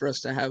case for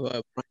us to have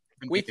a.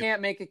 We can't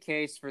make a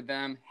case for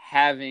them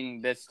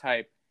having this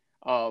type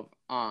of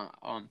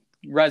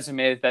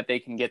resume that they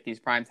can get these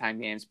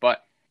primetime games.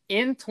 But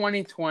in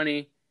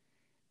 2020,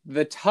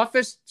 the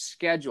toughest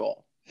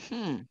schedule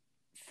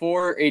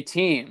for a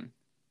team.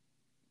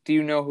 Do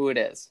you know who it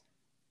is?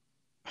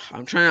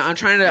 I'm trying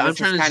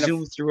to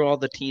zoom through all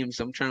the teams.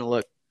 I'm trying to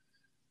look.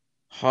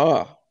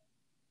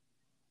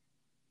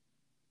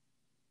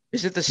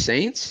 Is it the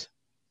Saints?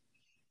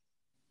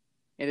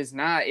 It is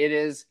not. It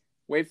is,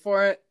 wait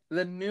for it,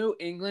 the New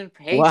England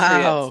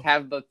Patriots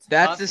have the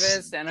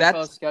toughest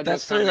NFL schedule.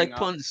 That's literally like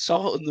putting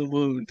salt in the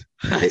wound.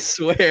 I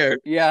swear.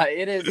 Yeah,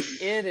 it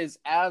is. It is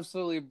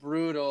absolutely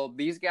brutal.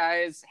 These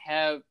guys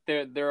have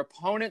their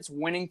opponents'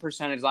 winning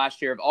percentage last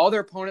year. Of all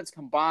their opponents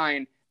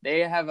combined,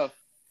 they have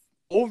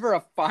over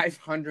a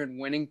 500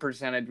 winning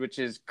percentage, which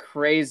is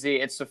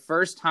crazy. It's the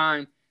first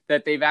time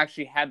that they've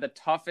actually had the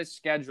toughest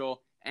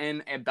schedule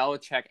in a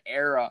Belichick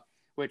era,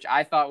 which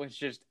I thought was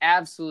just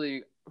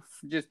absolutely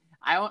just.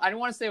 I don't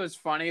want to say it was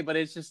funny, but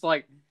it's just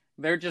like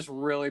they're just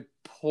really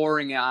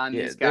pouring it on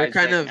these guys.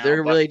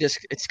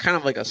 It's kind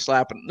of like a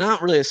slap,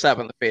 not really a slap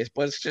in the face,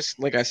 but it's just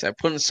like I said,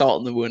 putting salt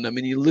in the wound. I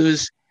mean, you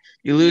lose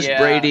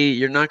Brady.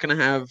 You're not going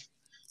to have.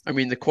 I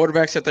mean, the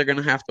quarterbacks that they're going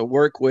to have to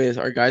work with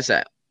are guys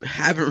that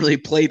haven't really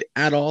played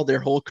at all their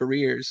whole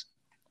careers.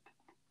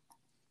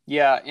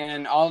 Yeah,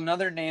 and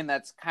another name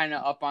that's kind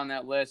of up on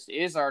that list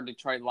is our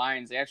Detroit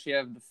Lions. They actually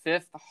have the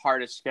 5th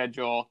hardest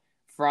schedule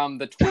from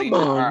the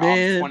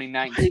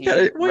 2019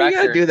 record. Why you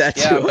gotta do that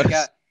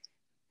to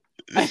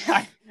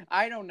us?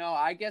 I don't know.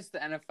 I guess the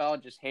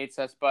NFL just hates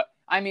us, but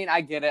I mean,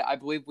 I get it. I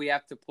believe we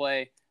have to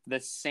play the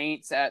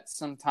Saints at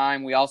some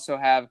time. We also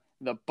have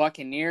the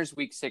Buccaneers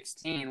week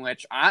 16,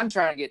 which I'm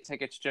trying to get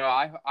tickets, Joe.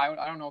 I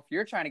don't know if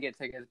you're trying to get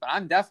tickets, but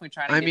I'm definitely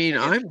trying to get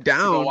tickets. I'm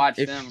down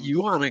if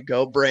you want to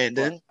go,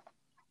 Brandon.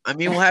 I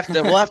mean, we'll have to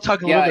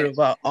talk a little bit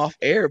about off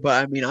air,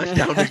 but I mean, I'm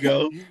down to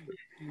go.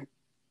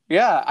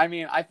 Yeah, I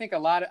mean, I think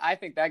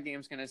that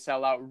game's going to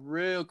sell out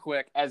real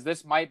quick, as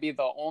this might be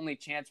the only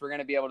chance we're going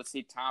to be able to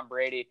see Tom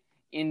Brady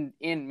in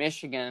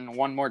Michigan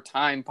one more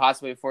time,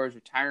 possibly before his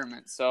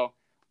retirement. So,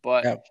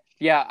 but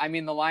yeah, I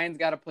mean, the Lions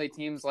got to play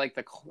teams like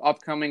the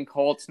upcoming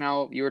Colts.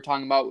 Now, you were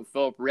talking about with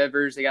Phillip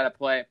Rivers, they got to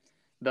play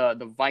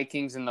the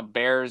Vikings and the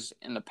Bears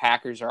and the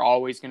Packers are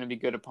always going to be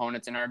good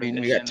opponents in our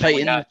division. We got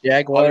Titans,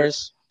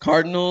 Jaguars,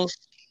 Cardinals.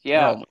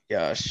 Yeah. Oh my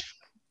gosh.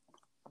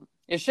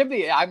 It should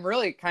be. I'm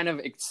really kind of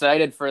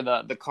excited for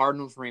the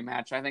Cardinals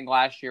rematch. I think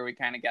last year we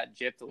kind of got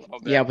gypped a little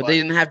bit. Yeah, but they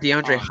didn't have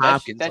DeAndre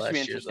Hopkins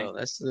last year, though.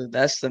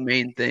 That's the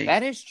main thing.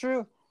 That is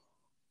true.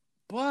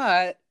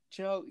 But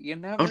Joe, you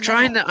never. I'm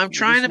trying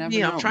to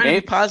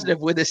be positive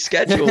with the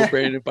schedule,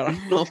 Brandon, but I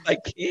don't know if I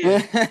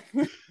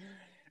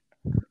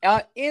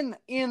can.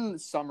 In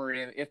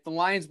summary, if the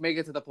Lions make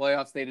it to the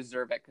playoffs, they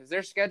deserve it because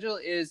their schedule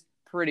is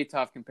pretty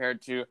tough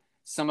compared to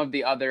some of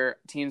the other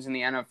teams in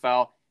the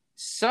NFL,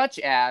 such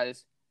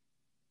as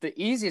the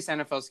easiest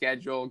NFL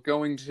schedule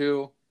going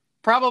to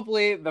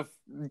probably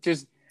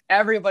just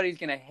everybody's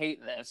going to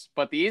hate this,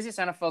 but the easiest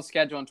NFL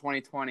schedule in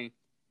 2020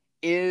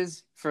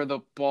 is for the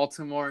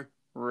Baltimore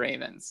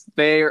Ravens.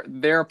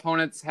 Their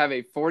opponents have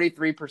a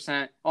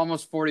 43%,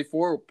 almost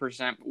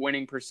 44%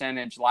 winning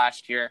percentage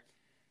last year.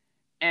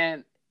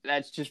 And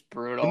that's just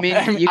brutal. I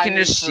mean, you can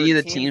just see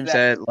the teams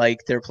that like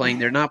they're playing.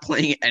 They're not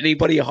playing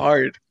anybody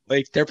hard.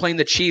 Like they're playing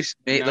the Chiefs.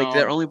 Like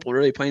they're only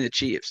really playing the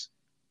Chiefs.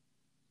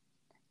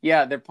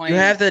 Yeah, they're playing. You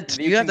have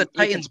the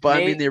Titans, but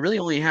I mean, they really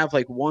only have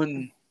like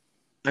one.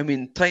 I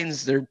mean,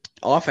 Titans. Their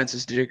offense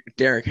is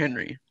Derrick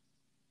Henry.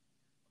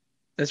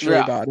 That's really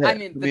about it. I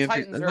mean, the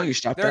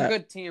Titans they're a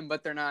good team,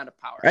 but they're not a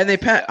power. And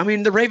I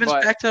mean, the Ravens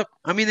backed up.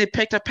 I mean, they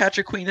picked up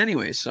Patrick Queen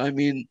anyway. So I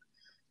mean,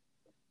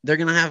 they're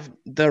gonna have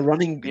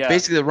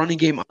basically the running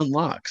game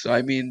unlocked. So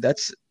I mean,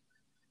 that's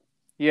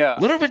a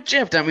little bit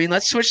gypped. I mean,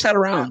 let's switch that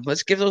around.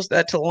 Let's give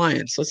that to the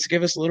Lions. Let's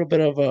give us a little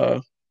bit of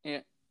a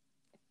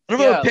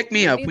little bit of pick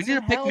me up. We need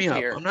to pick me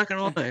up. I'm not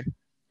gonna lie.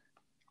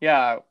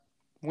 Yeah.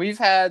 We've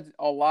had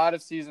a lot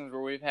of seasons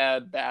where we've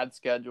had bad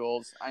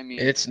schedules. I mean,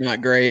 it's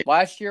not great.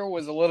 Last year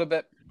was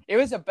it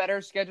was a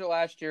better schedule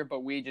last year,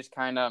 but we just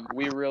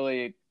we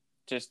really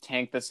just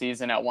tanked the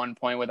season at one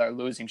point with our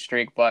losing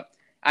streak. But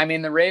I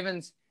mean, the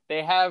Ravens,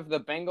 they have the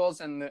Bengals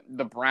and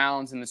the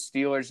Browns and the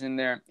Steelers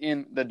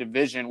in the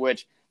division,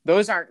 which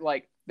those aren't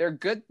they're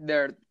good.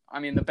 The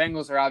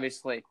Bengals are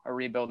obviously a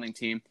rebuilding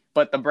team,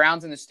 but the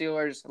Browns and the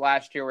Steelers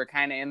last year were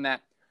kind of in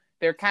that.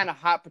 They're kind of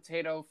hot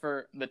potato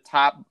for the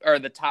top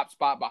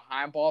spot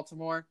behind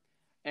Baltimore.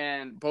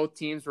 And both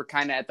teams were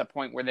kind of at the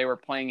point where they were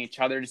playing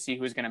each other to see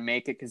who's going to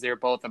make it because they were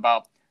both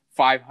about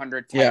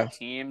 500 type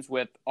teams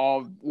with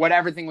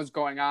everything was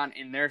going on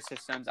in their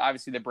systems.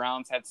 Obviously, the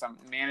Browns had some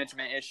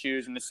management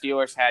issues and the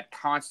Steelers had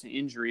constant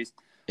injuries.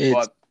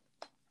 But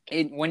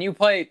when you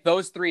play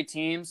those three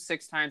teams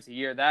 6 times a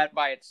year, that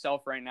by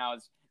itself right now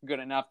is good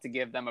enough to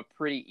give them a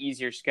pretty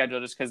easier schedule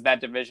just because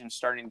that division's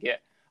starting to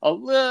get a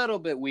little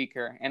bit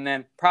weaker. And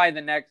then probably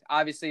the next,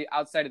 obviously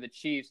outside of the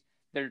Chiefs,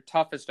 their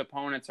toughest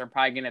opponents are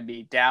probably going to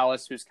be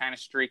Dallas, who's kind of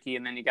streaky.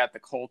 And then you got the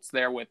Colts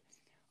there with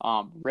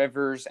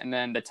Rivers, and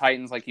then the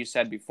Titans, like you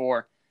said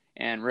before.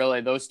 And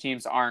really those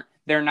teams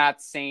they're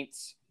not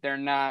Saints. They're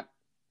not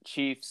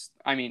Chiefs.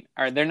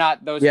 They're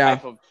not those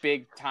type of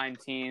big time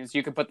teams.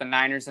 You could put the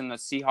Niners and the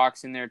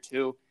Seahawks in there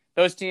too.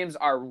 Those teams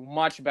are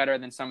much better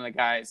than some of the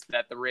guys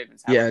that the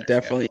Ravens have. Yeah,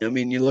 definitely. Schedule. I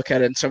mean, you look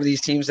at it, and some of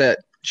these teams that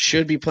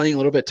should be playing a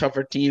little bit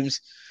tougher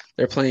teams,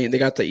 they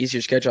got the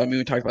easier schedule. I mean,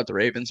 we talked about the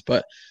Ravens,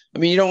 but I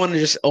mean, you don't want to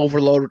just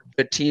overload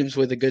good teams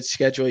with a good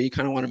schedule. You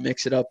kind of want to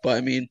mix it up. But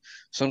I mean,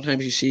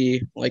 sometimes you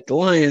see like the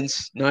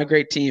Lions, not a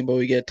great team, but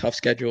we get a tough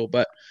schedule.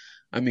 But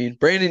I mean,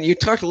 Brandon, you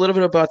talked a little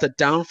bit about the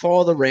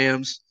downfall of the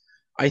Rams.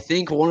 I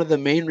think one of the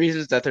main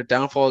reasons that their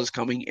downfall is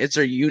coming is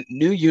their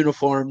new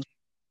uniforms.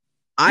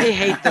 I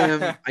hate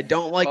them. I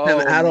don't like them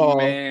at all.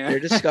 They're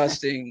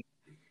disgusting.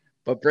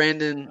 But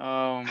Brandon,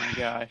 oh my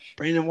gosh,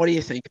 Brandon, what do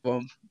you think of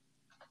them?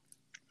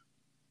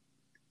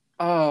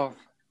 Oh,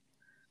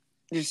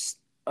 just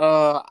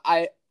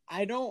I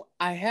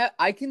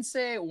can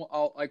say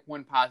like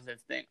one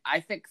positive thing. I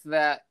think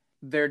that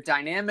their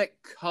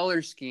dynamic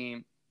color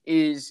scheme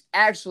is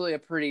actually a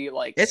pretty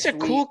it's a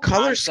cool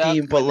color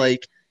scheme, but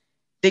like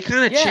they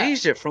kind of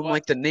changed it from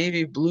like the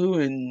navy blue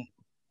and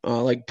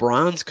like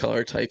bronze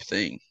color type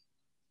thing.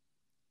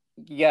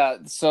 Yeah,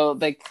 so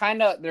they're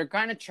kind of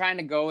trying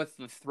to go with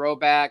the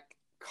throwback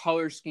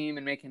color scheme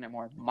and making it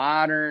more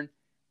modern.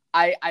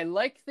 I kind of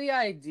like the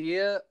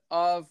idea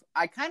of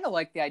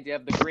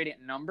the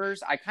gradient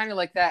numbers. I kind of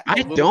like that.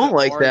 I don't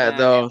like that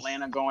though.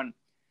 Atlanta going.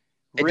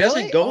 It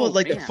doesn't go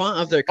with the font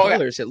of their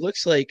colors. It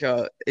looks like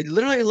it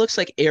literally looks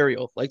like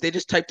Arial. Like they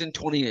just typed in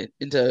 20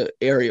 into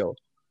Arial.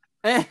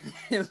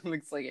 It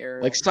looks like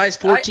Arial. Like size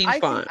 14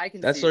 font.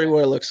 That's literally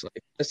what it looks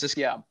like. That's just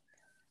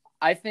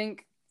I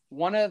think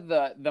one of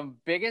the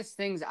biggest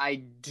things I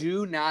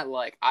do not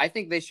like, I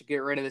think they should get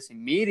rid of this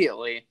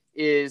immediately,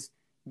 is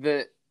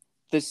the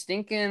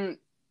stinking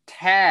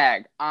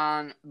tag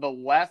on the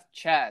left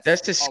chest.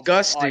 That's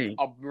disgusting.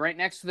 Right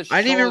next to the shoulder.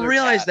 I didn't even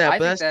realize pad. that,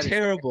 but that's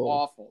terrible.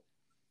 Awful.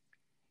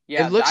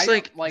 Yeah, it looks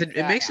like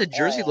it makes the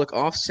jersey look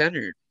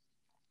off-centered.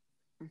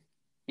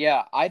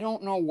 Yeah, I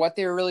don't know what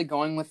they're really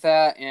going with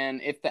that,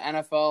 and if the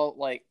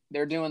NFL,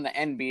 they're doing the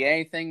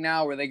NBA thing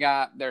now where they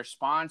got their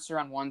sponsor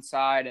on one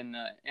side and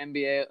the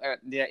NBA,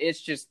 it's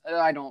just,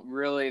 I don't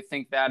really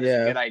think that is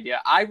a good idea.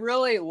 I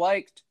really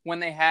liked when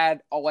they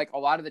had, a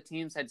lot of the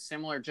teams had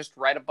similar, just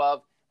right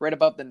above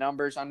the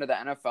numbers under the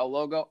NFL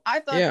logo. I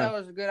thought that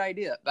was a good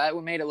idea. That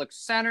made it look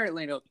centered, it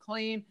made it look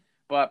clean,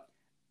 but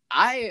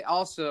I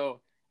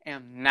also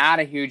am not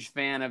a huge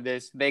fan of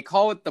this. They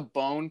call it the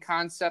bone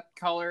concept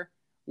color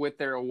with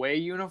their away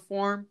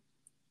uniform.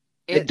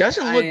 It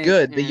doesn't look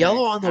good. The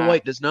yellow on the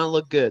white does not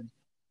look good.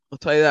 I'll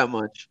tell you that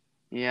much.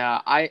 Yeah,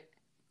 I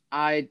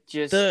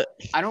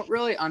don't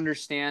really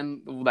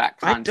understand that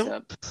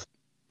concept.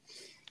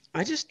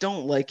 I just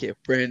don't like it,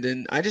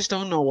 Brandon. I just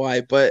don't know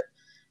why, but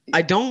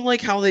I don't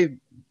like how they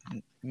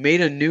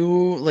made a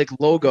new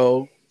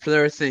logo for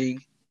their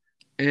thing,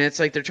 And it's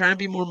like they're trying to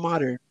be more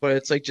modern, but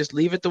it's like just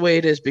leave it the way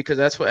it is because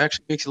that's what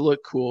actually makes it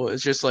look cool.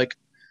 It's just like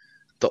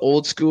the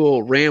old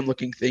school Ram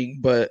looking thing,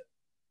 but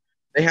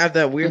they have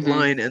that weird Hmm.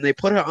 line and they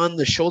put it on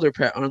the shoulder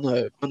pad on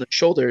the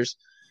shoulders,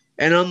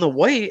 and on the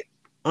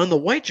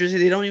white jersey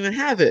they don't even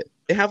have it.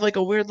 They have like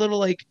a weird little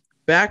like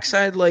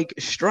backside like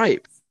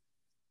stripe.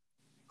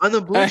 On the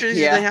blue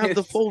jerseys they Yeah, have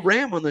the full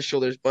Ram on the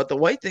shoulders, but the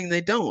white thing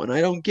they don't, and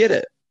I don't get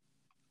it.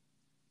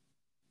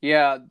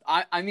 yeah.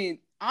 I mean,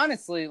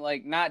 honestly,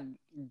 like not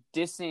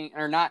dissing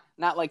or not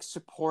like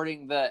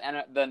supporting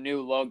the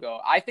new logo.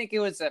 I think it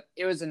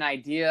was an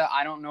idea.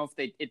 I don't know if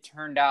it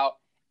turned out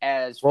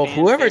as Well, fan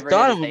whoever favorited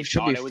thought as of them they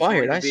should be thought it was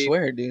going fired. to I be.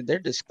 swear, dude, they're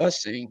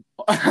disgusting.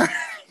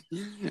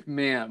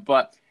 Man,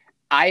 but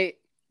I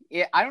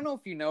I don't know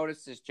if you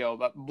noticed this, Joe,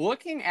 but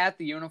looking at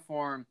the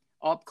uniform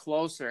up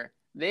closer,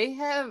 they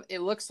have it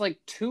looks like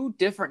two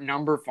different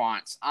number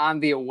fonts on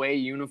the away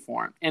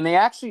uniform, and they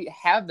actually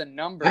have the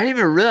number I didn't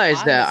even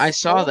realize on the that. I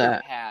saw shoulder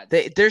that.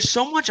 pads. There's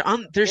so much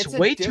on. There's It's a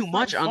way too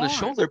much different on the font.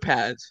 shoulder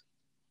pads.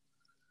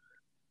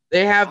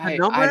 They have the I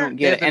number, don't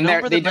get it, and the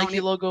they don't Nike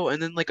even. logo,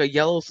 and then like a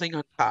yellow thing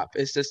on top.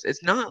 It's just,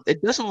 it's not.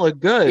 It doesn't look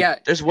good. Yeah,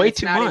 There's and way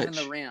it's too not even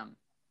the much. rim.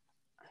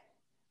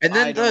 And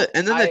I then don't.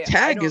 the I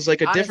tag don't. is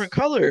like a different Honest.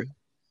 color.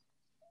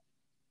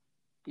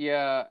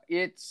 Yeah,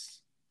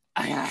 it's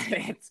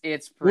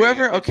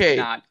Whoever, it's okay,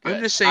 not I'm good.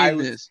 just I saying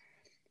would. this.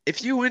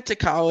 If you went to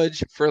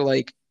college for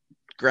like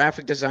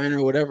graphic design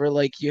or whatever,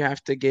 like you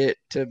have to get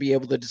to be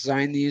able to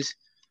design these,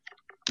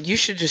 you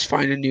should just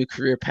find a new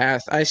career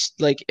path.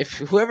 Like if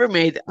whoever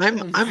made,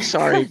 Oh I'm my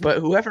sorry, God. but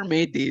whoever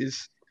made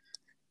these,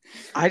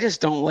 I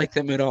just don't like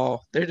them at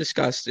all. They're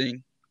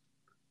disgusting.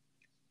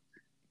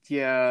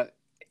 Yeah,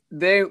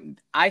 they.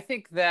 I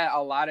think that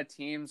a lot of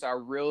teams are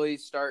really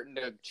starting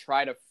to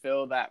try to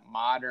fill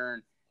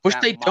Which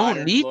that they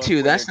don't modern need look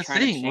to. where That's they're the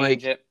trying to thing.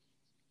 Like change it.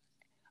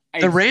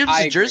 the Rams, I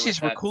the agree with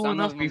jerseys were that. cool Some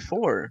enough of them,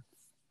 before.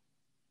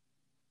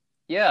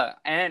 yeah,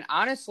 and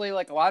honestly,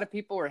 like a lot of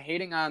people were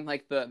hating on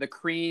like the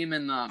cream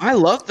and I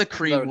love the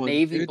cream the ones,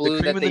 navy dude. The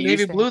blue cream that and they the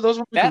navy used to have. blue, those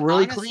ones look That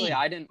really honestly, clean.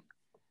 I didn't.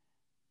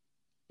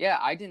 Yeah,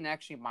 I didn't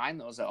actually mind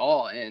those at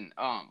all. And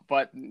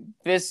but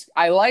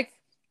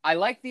I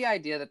like the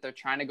idea that they're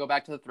trying to go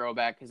back to the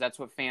throwback because that's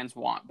what fans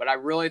want. But I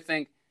really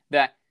think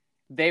that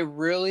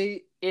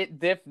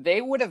if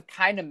they would have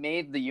kind of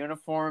made the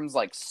uniforms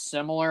like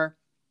similar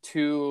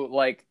to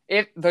like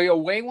if the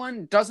away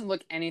one doesn't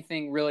look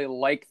anything really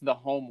like the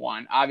home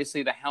one.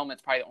 Obviously the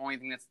helmet's probably the only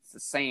thing that's the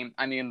same.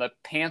 I mean the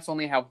pants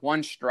only have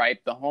one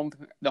stripe. The home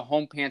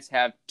pants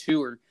have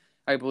two, or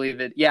I believe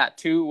it, yeah,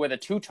 two with a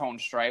two-tone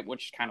stripe,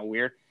 which is kind of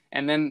weird.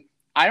 And then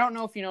I don't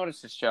know if you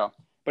noticed this, Joe,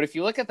 but if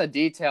you look at the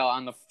detail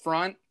on the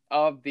front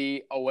of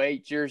the away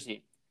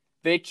jersey,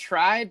 they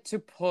tried to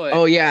put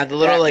Oh yeah, the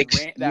little like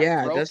that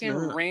yeah, that's broken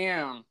not.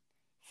 ram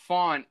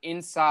font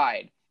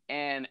inside,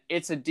 and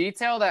it's a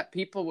detail that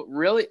people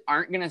really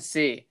aren't gonna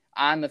see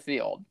on the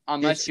field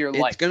unless you're It's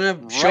like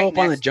gonna show right up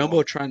on the next to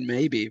them. jumbotron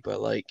maybe,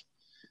 but like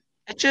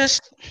it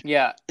just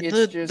Yeah,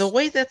 it's the just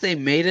way that they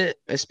made it,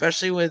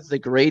 especially with the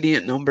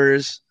gradient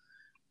numbers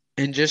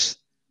and just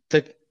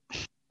the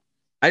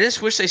I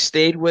just wish they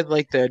stayed with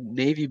like the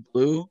navy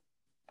blue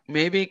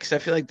maybe because I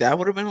feel like that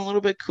would have been a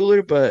little bit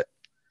cooler, but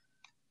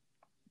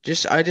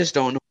I just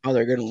don't know how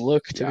they're gonna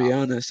look to be yeah.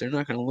 honest. They're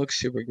not gonna look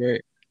super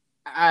great.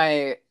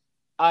 I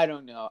I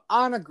don't know.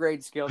 On a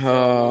grade scale,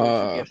 Joe, what would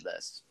you Uh, give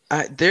this?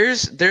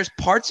 there's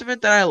parts of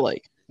it that I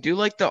like. I do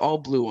like the all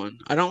blue one.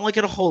 I don't like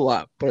it a whole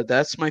lot, but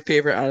that's my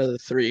favorite out of the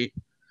three.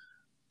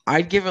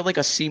 I'd give it like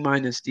a C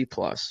minus D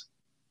plus.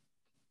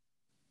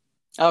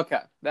 Okay,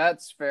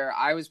 that's fair.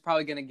 I was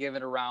probably gonna give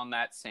it around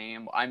that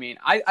same. I mean,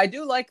 I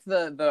do like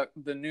the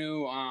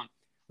new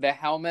the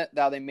helmet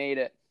that they made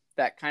it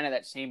that kind of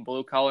that same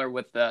blue color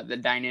with the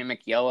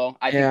dynamic yellow.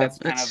 I think Yeah, that's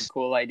kind of a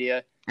cool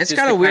idea. it's Just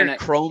got to a kind weird of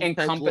chrome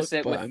type look, encompass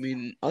it but with I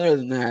mean, other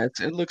than that,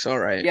 it looks all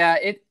right. yeah,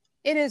 it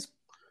is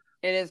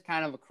it is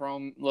kind of a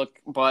chrome look,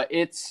 but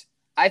it's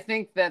I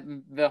think that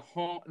the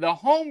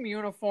home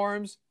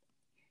uniforms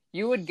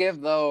you would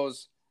give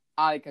those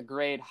like a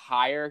grade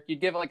higher.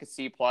 You'd give it like a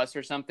C plus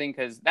or something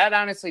because that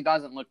honestly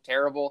doesn't look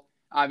terrible.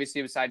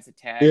 Obviously, besides the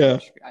tag, Yeah.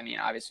 which I mean,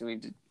 obviously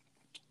we've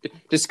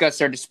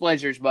discussed our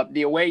displeasures, but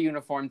the away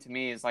uniform to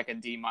me is like a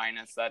D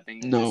minus. That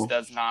thing No, just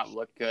does not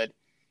look good.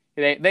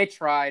 They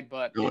tried,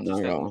 but no, it not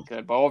just at doesn't all. look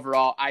good. But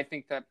overall, I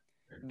think that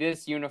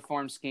this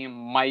uniform scheme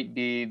might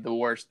be the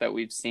worst that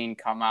we've seen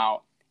come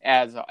out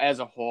as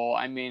a whole.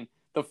 I mean,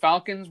 the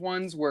Falcons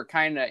ones were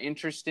kind of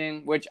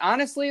interesting, which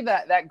honestly,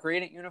 that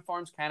gradient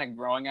uniform's kind of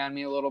growing on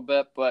me a little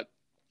bit. But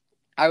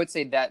I would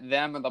say that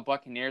them and the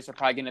Buccaneers are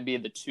probably going to be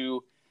the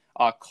two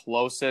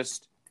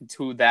closest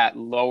to that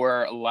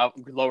lower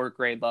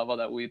grade level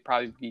that we'd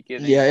probably be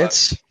giving. Yeah, But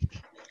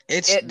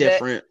it's it that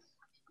different.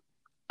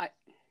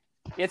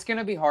 it's going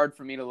to be hard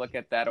for me to look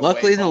at that away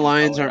Luckily, the home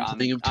Lions color aren't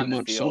playing them too on the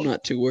much, so I'm field.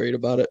 not too worried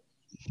about it.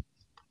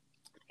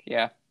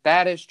 Yeah,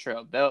 that is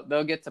true.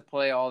 They'll get to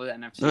play all the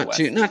NFC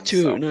West teams.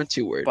 So, Not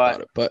too worried about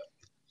but it. But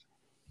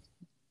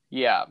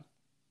yeah.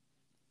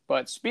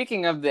 But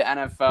speaking of the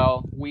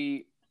NFL,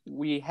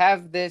 we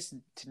have this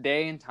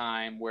day and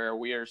time where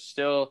we are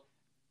still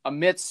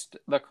amidst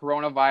the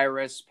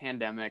coronavirus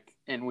pandemic,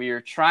 and we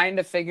are trying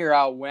to figure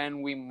out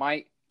when we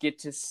might get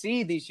to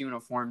see these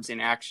uniforms in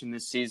action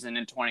this season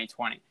in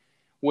 2020,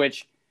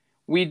 which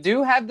we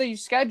do have the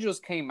schedules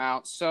came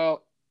out.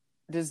 So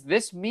does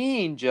this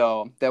mean,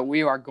 Joe, that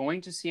we are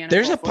going to see NFL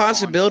There's a football in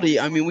possibility.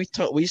 I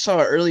 2020? mean, we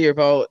saw earlier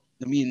about.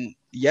 I mean,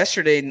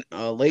 yesterday,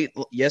 late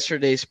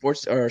yesterday,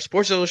 Sports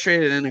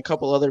Illustrated and a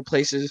couple other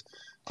places,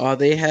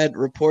 they had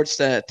reports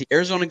that the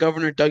Arizona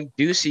governor Doug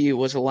Ducey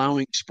was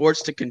allowing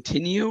sports to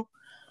continue,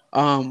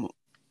 um,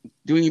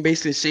 doing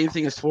basically the same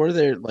thing as Florida.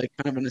 They're like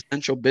kind of an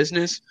essential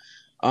business.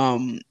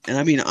 And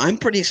I mean, I'm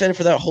pretty excited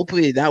for that.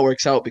 Hopefully that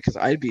works out because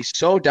I'd be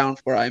so down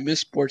for it. I miss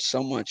sports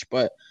so much,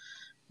 but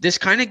this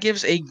kind of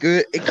gives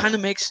it kind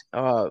of makes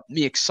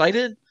me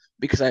excited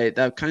because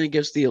that kind of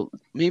gives the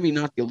maybe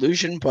not the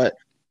illusion, but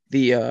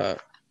the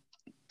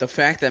the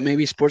fact that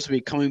maybe sports will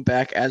be coming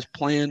back as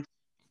planned.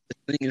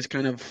 This thing is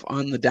kind of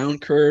on the down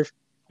curve,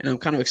 and I'm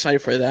kind of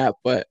excited for that.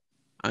 But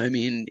I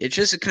mean, it's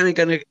just kind of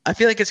gonna. I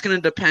feel like it's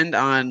gonna depend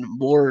on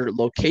more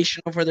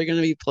location of where they're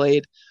gonna be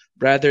played,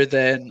 rather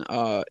than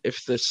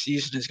if the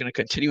season is gonna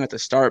continue at the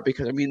start.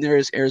 Because I mean, there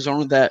is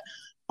Arizona that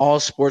all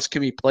sports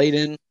can be played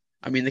in.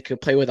 I mean, they could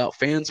play without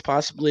fans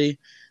possibly,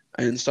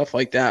 and stuff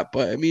like that.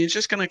 But I mean, it's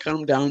just gonna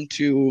come down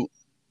to.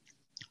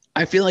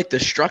 I feel like the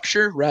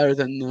structure rather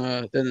than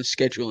the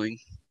scheduling.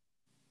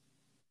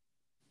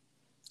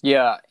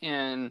 Yeah,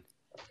 and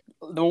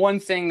the one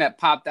thing that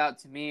popped out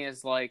to me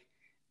is like,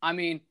 I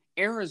mean,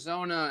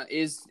 Arizona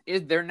is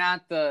they're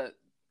not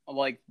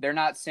they're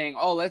not saying,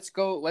 oh, let's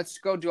go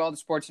do all the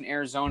sports in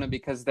Arizona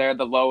because they're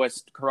the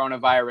lowest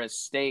coronavirus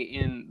state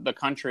in the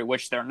country,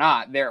 which they're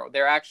not.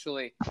 They're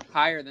actually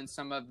higher than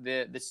some of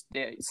the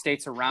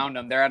states around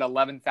them. They're at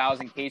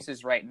 11,000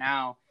 cases right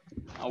now,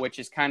 which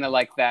is kind of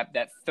like that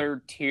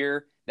third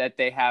tier that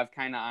they have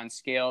kind of on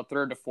scale,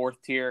 third to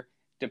fourth tier,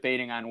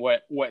 debating on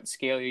what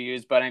scale you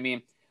use. But I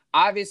mean,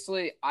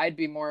 obviously, I'd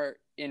be more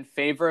in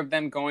favor of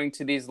them going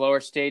to these lower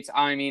states.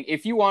 I mean,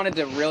 if you wanted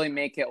to really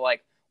make it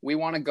like we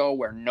want to go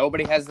where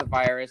nobody has the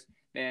virus,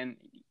 then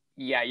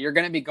yeah, you're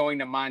going to be going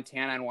to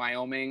Montana and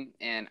Wyoming,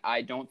 and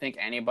I don't think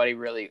anybody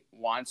really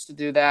wants to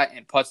do that.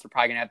 And plus, they're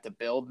probably going to have to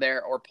build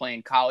there or play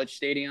in college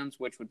stadiums,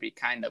 which would be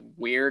kind of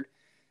weird.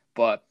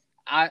 But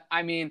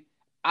I mean,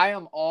 I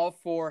am all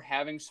for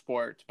having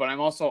sports, but I'm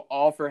also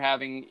all for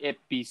having it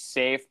be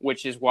safe,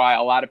 which is why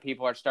a lot of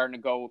people are starting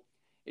to go,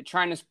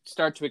 trying to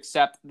start to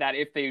accept that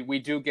if we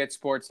do get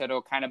sports, that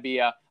it'll kind of be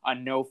a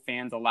no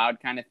fans allowed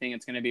kind of thing.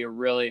 It's going to be a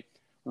really,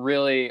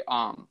 really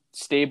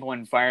stable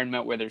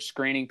environment where they're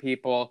screening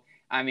people.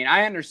 I mean,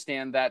 I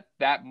understand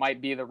that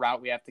might be the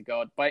route we have to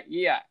go, but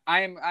yeah,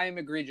 I am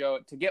agree, Joe.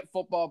 To get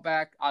football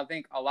back, I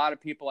think a lot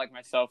of people like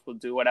myself will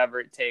do whatever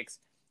it takes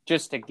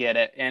just to get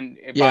it and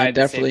Yeah, by the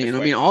definitely. safest And I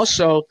way mean,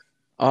 possible.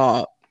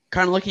 also,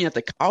 kind of looking at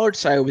the college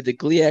side with the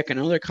GLIAC and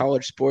other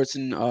college sports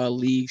and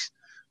leagues,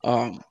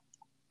 um,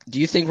 do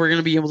you think we're going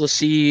to be able to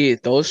see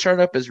those start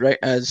up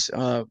as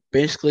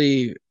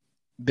basically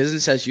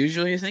business as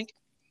usual? You think?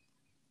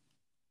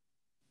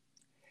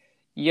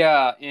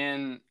 Yeah,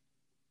 and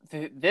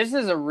this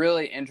is a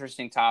really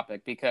interesting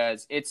topic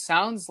because it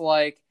sounds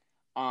like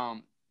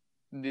um,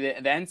 the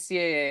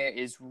NCAA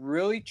is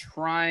really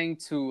trying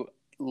to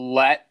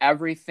let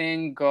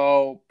everything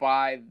go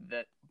by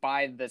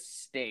the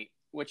state,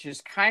 which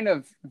is kind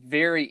of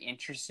very I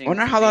interesting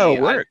wonder to how that'll me.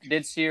 I work.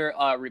 did see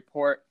a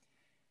report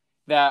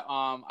that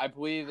I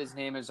believe his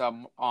name is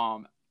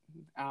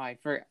I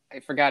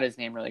forgot his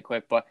name really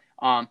quick, but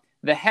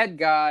the head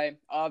guy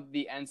of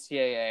the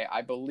NCAA,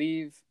 I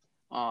believe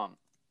um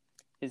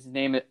his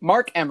name is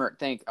Mark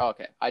Emmert.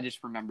 Okay, I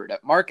just remembered it.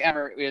 Mark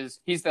Emmert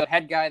he's the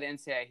head guy of the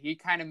NCAA. He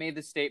kind of made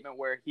the statement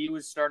where he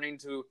was starting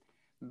to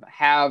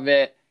have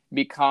it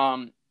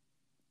become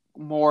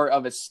more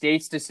of a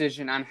state's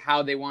decision on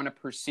how they want to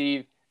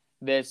perceive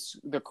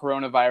the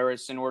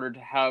coronavirus in order to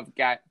have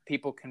got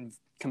people can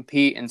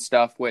compete and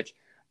stuff, which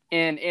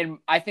and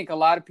I think a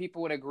lot of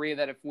people would agree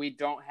that if we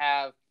don't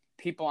have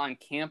people on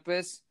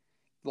campus,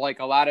 like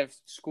a lot of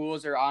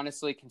schools are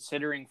honestly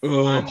considering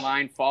Oh,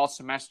 online fall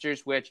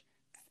semesters, which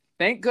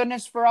thank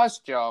goodness for us,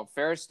 Joe.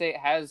 Ferris State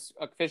has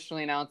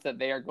officially announced that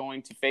they are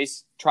going to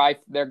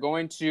they're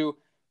going to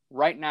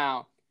right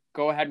now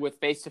go ahead with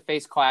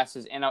face-to-face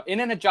classes in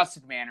an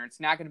adjusted manner. It's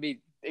not going to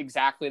be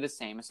exactly the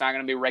same. It's not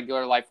going to be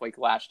regular life like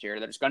last year.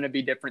 There's going to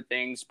be different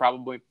things,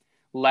 probably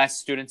less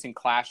students in yeah.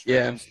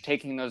 classrooms,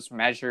 taking those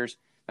measures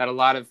that a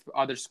lot of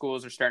other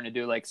schools are starting to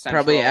do, like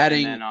Probably Central,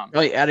 and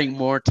then adding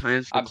more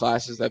times for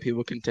classes that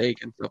people can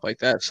take and stuff like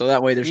that. So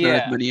that way there's not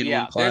as yeah, many in one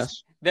yeah.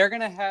 class. They're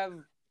gonna have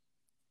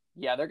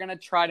they're gonna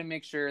try to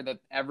make sure that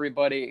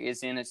everybody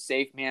is in a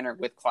safe manner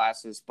with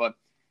classes. But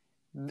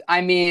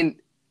I mean,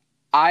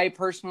 I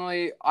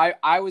personally,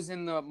 I was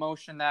in the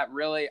motion that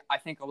really, I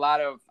think a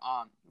lot of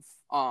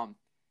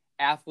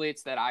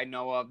athletes that I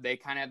know of, they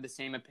kind of have the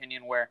same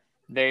opinion where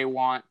they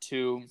want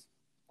to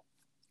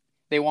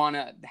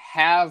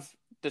have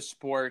the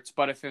sports,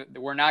 but if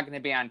we're not going to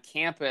be on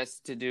campus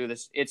to do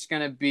this, it's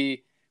going to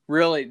be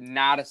really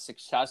not a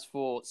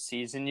successful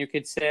season, you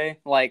could say.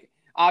 Like,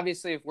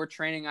 obviously, if we're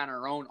training on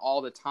our own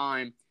all the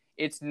time,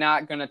 it's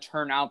not going to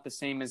turn out the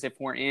same as if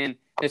we're in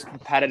this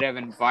competitive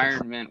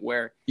environment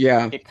where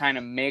it kind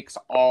of makes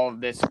all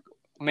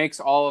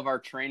of our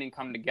training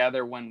come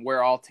together when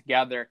we're all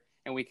together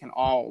and we can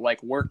all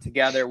like work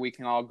together. We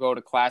can all go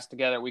to class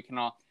together. We can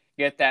all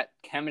get that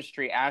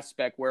chemistry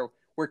aspect where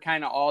we're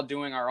kind of all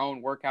doing our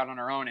own workout on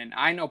our own. And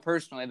I know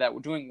personally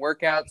that doing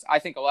workouts, I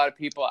think a lot of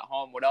people at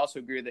home would also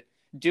agree that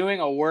doing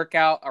a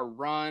workout, a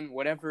run,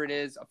 whatever it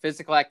is, a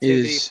physical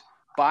activity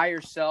by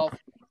yourself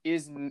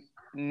is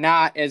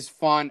not as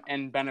fun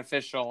and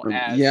beneficial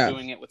as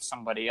doing it with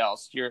somebody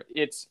else.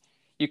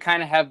 You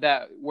kind of have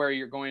that where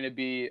you're going to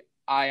be,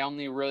 I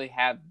only really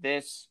have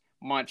this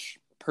much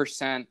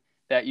percent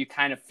that you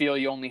kind of feel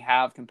you only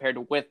have compared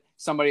to with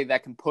somebody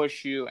that can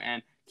push you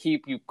and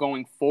keep you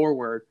going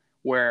forward.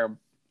 Where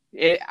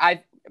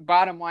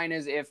bottom line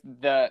is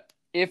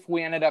if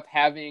we ended up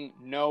having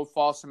no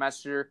fall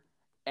semester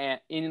and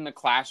in the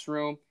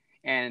classroom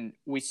and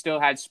we still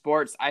had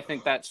sports, I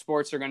think that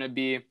sports are going to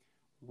be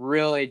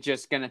really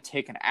just going to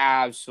take an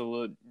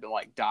absolute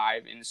like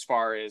dive in as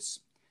far as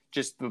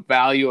just the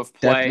value of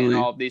play and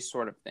all these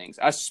sort of things,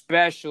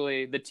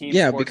 especially the team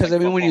sports. Because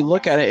like I mean, when you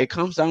look at it, it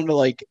comes down to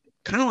like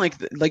kind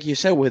of like you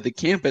said with the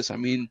campus. I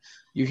mean,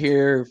 you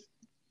hear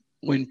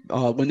when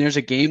there's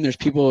a game, there's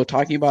people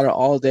talking about it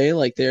all day.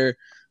 Like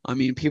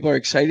people are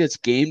excited. It's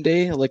game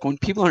day. Like when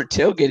people aren't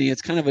tailgating,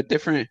 it's kind of a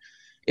different.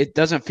 It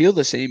doesn't feel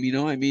the same, you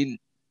know. I mean,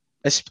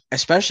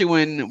 especially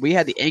when we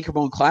had the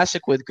Anchorbone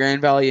Classic with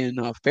Grand Valley and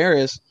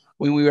Ferris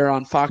when we were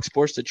on Fox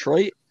Sports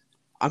Detroit.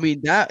 I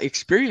mean, that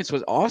experience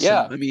was awesome.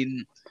 Yeah. I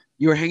mean,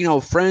 you were hanging out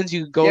with friends.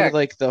 You could go to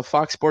like the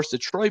Fox Sports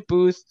Detroit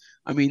booth.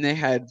 I mean, they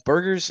had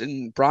burgers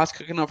and brats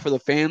cooking up for the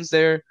fans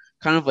there,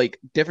 kind of like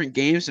different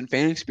games and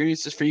fan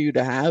experiences for you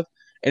to have.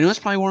 And it was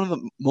probably one of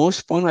the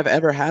most fun I've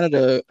ever had at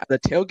a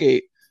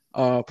tailgate,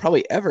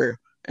 probably ever.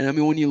 And I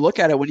mean, when you look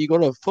at it, when you go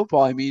to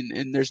football, I mean,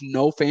 and there's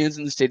no fans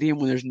in the stadium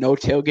when there's no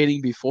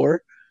tailgating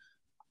before,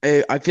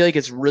 I feel like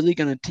it's really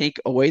going to take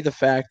away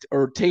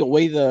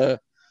the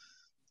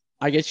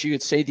I guess you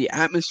could say the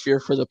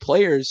atmosphere for the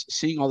players,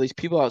 seeing all these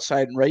people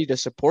outside and ready to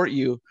support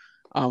you.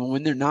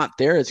 When they're not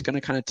there, it's going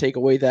to kind of take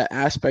away that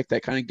aspect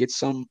that kind of gets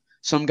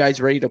some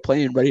guys ready to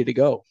play and ready to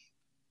go.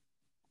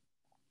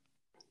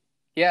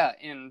 Yeah,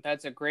 and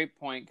that's a great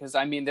point because,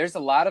 I mean, there's a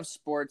lot of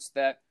sports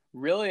that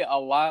really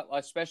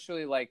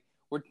especially like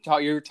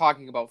you're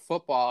talking about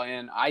football,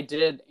 and I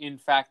did, in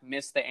fact,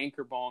 miss the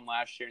Anchorbone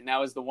last year, and that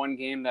was the one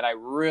game that I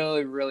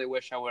really, really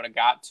wish I would have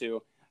got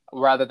to.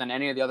 Rather than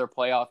any of the other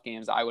playoff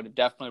games, I would have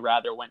definitely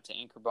rather went to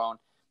Anchorbone.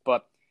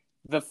 But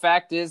the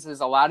fact is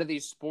a lot of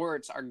these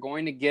sports are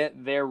going to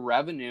get their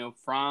revenue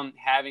from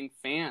having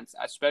fans,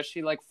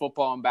 especially like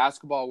football and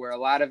basketball, where a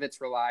lot of it's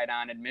relied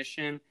on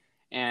admission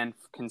and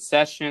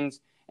concessions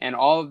and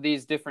all of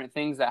these different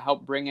things that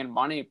help bring in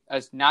money,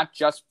 as not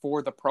just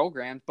for the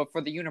program, but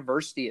for the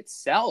university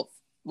itself.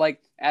 Like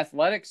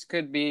athletics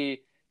could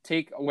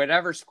take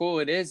whatever school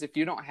it is. If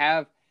you don't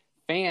have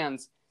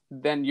fans,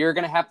 then you're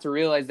going to have to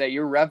realize that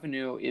your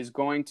revenue is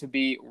going to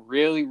be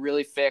really,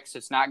 really fixed.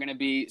 It's not going to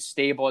be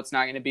stable. It's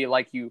not going to be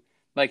like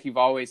you've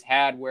always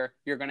had, where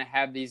you're going to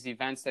have these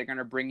events that are going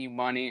to bring you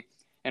money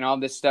and all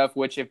this stuff,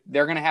 which if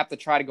they're going to have to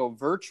try to go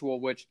virtual,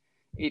 which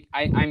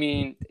I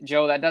mean,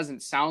 Joe, that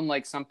doesn't sound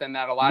like something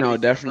that a lot of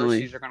these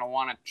universities are going to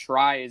want to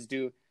try is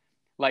do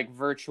like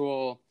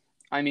virtual.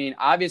 I mean,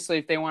 obviously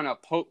if they want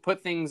to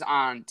put things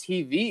on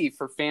TV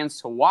for fans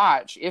to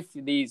watch, if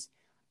these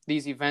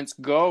events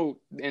go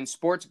and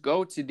sports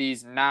go to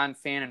these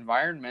non-fan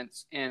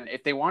environments, and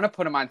if they want to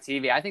put them on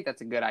TV, I think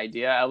that's a good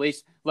idea. At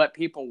least let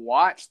people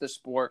watch the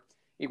sport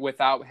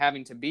without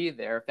having to be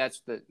there, if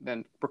that's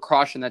the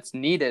precaution that's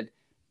needed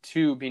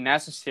to be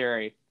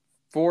necessary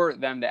for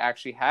them to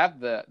actually have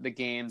the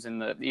games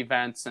and the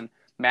events and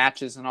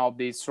matches and all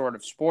these sort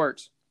of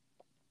sports.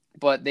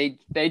 But they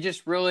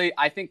just really,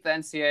 I think the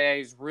NCAA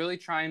is really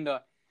trying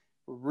to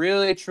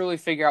really truly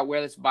figure out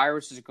where this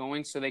virus is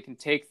going so they can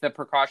take the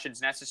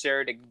precautions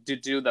necessary to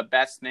do the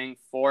best thing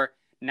for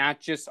not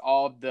just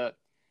all of the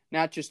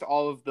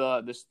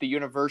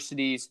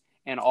universities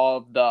and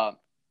all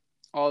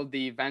of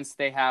the events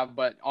they have,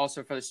 but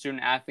also for the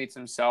student athletes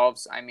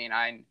themselves. I mean,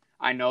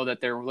 I know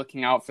that they're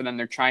looking out for them.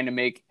 They're trying to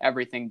make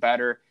everything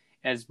better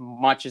as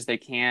much as they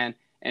can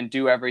and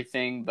do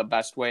everything the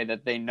best way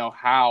that they know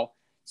how.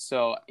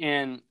 So,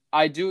 and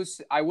I will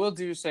say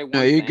one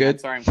thing. Good. I'm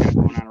sorry, I'm kind of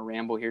going on a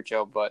ramble here,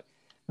 Joe, but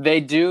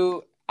I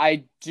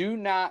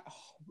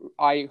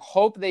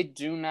hope they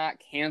do not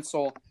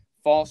cancel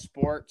fall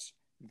sports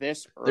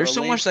this early. There's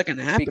so much that can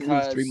happen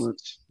in 3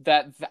 months.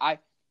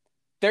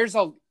 There's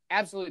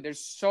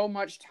so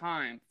much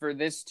time for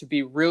this to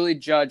be really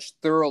judged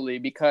thoroughly,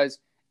 because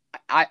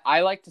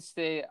I like to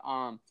say,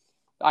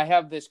 I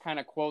have this kind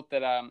of quote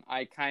that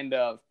I kind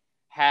of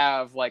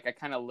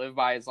live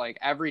by, is like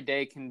every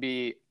day can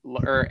be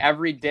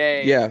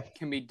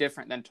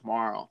different than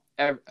tomorrow.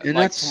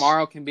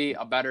 Tomorrow can be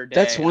a better day.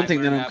 That's one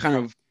thing that I'm kind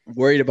of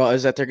worried about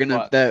is that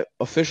But that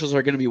officials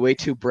are gonna be way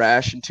too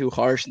brash and too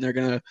harsh, and they're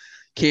gonna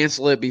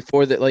cancel it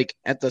before that, like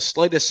at the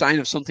slightest sign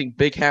of something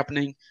big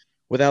happening,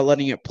 without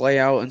letting it play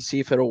out and see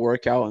if it'll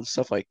work out and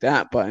stuff like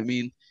that. But I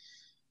mean,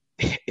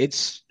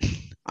 it's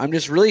I'm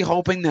just really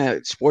hoping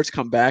that sports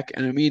come back.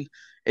 And I mean,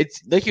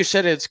 it's like you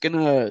said, it's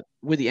gonna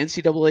with the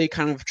NCAA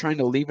kind of trying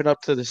to leave it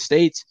up to the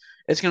states.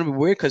 It's gonna be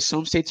weird because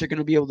some states are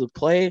gonna be able to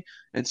play,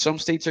 and some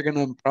states are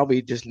gonna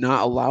probably just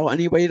not allow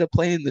anybody to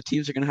play, and the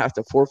teams are gonna have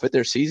to forfeit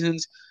their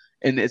seasons,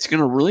 and it's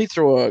gonna really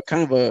throw a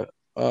kind of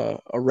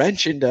a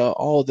wrench into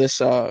all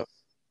this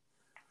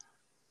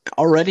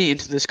already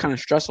into this kind of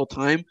stressful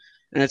time,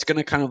 and it's going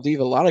to kind of leave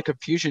a lot of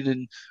confusion.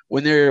 And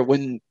when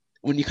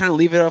you kind of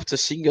leave it up to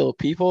single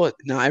people,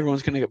 not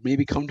everyone's going to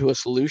maybe come to a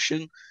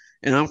solution.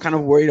 And I'm kind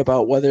of worried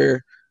about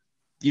whether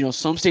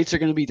some states are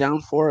going to be down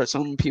for it,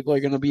 some people are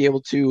going to be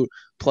able to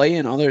play,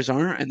 and others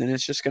aren't, and then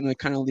it's just going to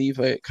kind of leave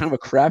a kind of a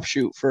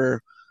crapshoot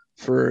for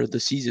the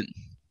season.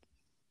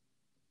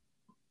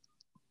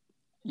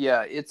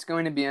 yeah, it's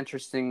going to be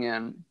interesting,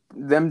 and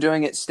them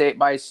doing it state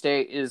by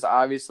state is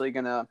obviously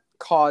going to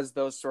cause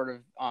those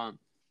sort of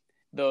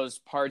those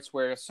parts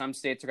where some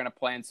states are going to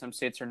play and some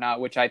states are not,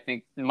 which I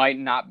think might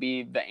not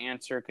be the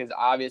answer, because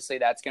obviously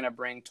that's going to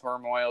bring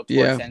turmoil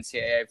towards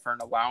NCAA for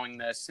allowing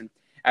this, and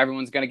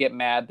everyone's going to get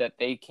mad that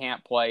they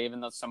can't play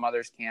even though some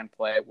others can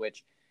play,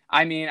 which,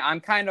 I mean, I'm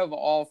kind of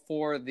all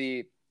for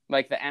the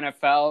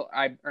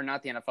NFL, or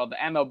not the NFL, the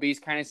MLB's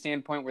kind of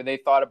standpoint, where they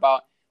thought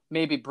about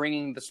maybe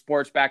bringing the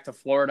sports back to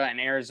Florida and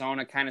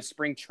Arizona, kind of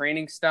spring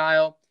training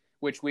style,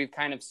 which we've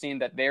kind of seen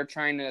that they're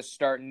trying to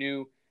start a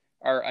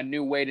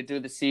new way to do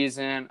the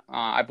season.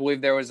 I believe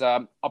there was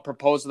a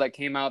proposal that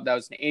came out that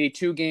was an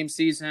 82-game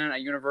season, a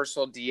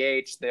universal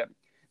DH, that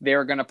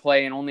they're going to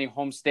play in only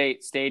home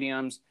state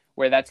stadiums,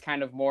 where that's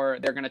kind of more,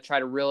 they're going to try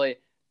to really,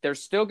 they're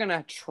still going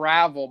to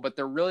travel, but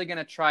they're really going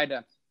to try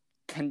to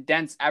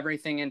condense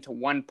everything into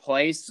one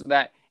place so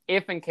that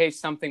if in case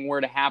something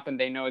were to happen,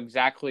 they know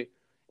exactly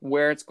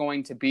where it's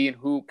going to be and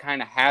who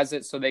kind of has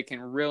it, so they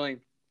can really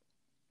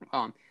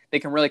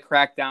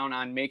crack down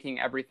on making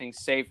everything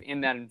safe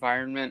in that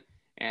environment.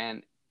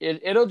 And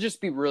it'll just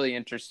be really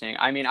interesting.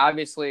 I mean,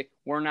 obviously,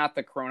 we're not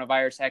the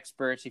coronavirus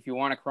experts. If you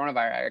want a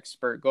coronavirus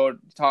expert,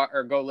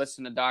 go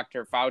listen to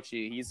Dr.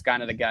 Fauci. He's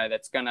kind of the guy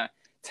that's going to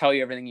tell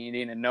you everything you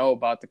need to know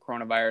about the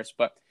coronavirus.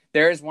 But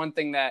there is one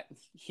thing that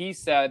he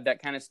said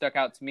that kind of stuck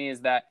out to me,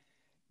 is that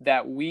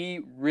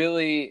we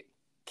really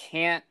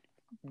can't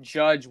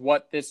judge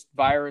what this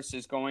virus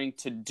is going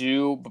to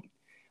do,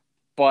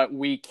 but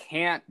we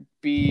can't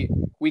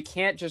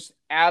just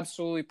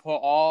absolutely put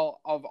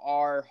all of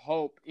our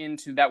hope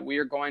into that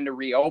we're going to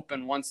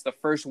reopen once the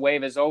first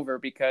wave is over,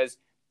 because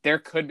there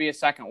could be a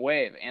second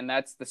wave. And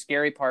that's the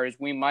scary part, is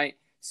we might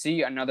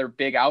see another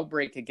big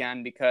outbreak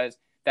again, because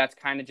that's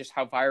kind of just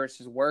how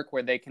viruses work,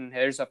 where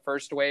there's a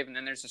first wave and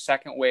then there's a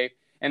second wave.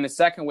 And the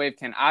second wave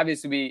can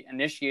obviously be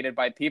initiated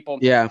by people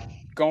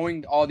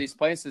going to all these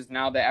places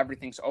now that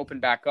everything's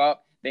opened back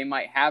up. They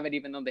might have it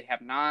even though they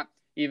have not,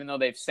 even though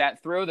they've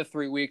sat through the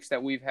 3 weeks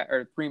that we've had,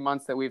 or 3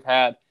 months that we've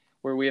had,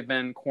 where we have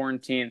been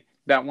quarantined.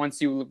 That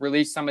once you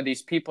release some of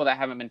these people that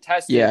haven't been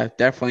tested. Yeah,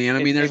 definitely. And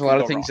I mean, there's a lot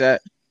of things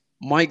that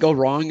might go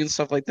wrong and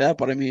stuff like that.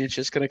 But I mean, it's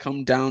just going to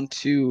come down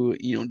to,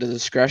 the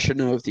discretion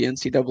of the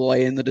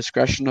NCAA and the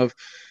discretion of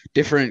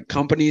different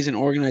companies and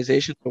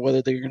organizations, for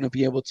whether they're going to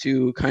be able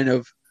to kind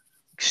of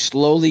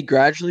slowly,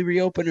 gradually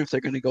reopen, or if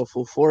they're going to go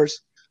full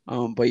force.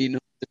 But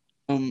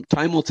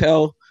time will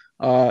tell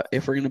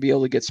if we're going to be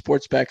able to get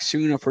sports back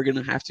soon, if we're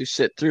going to have to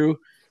sit through.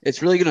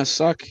 It's really going to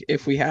suck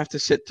if we have to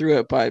sit through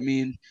it. But I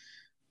mean,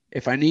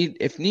 if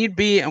need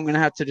be, I'm going to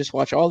have to just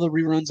watch all the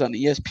reruns on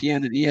ESPN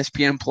and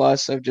ESPN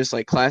Plus of just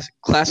like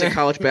classic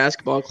college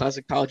basketball,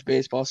 classic college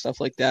baseball, stuff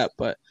like that.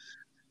 But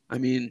I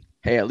mean,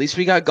 hey, at least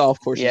we got golf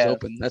courses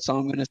open. That's all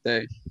I'm going to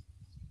say.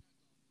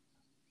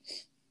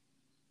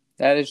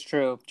 That is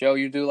true. Joe,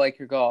 you do like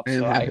your golf.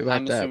 I'm happy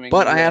about that.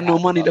 But I have no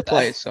money to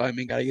play, so I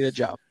mean, got to get a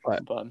job.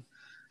 But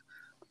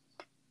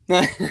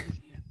yeah,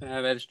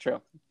 that is true.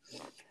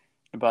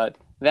 But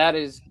that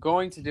is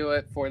going to do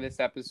it for this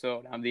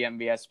episode of the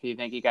MVSP.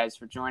 Thank you guys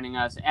for joining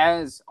us.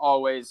 As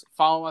always,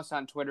 follow us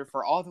on Twitter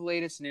for all the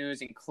latest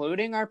news,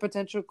 including our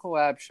potential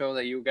collab show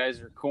that you guys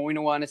are going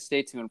to want to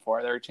stay tuned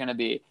for. There's going to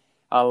be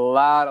a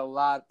lot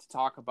to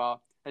talk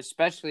about,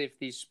 especially if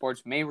these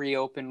sports may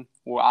reopen.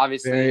 We'll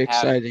obviously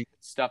have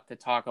stuff to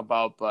talk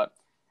about, but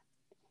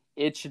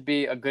it should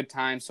be a good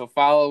time. So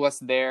follow us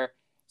there.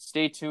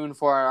 Stay tuned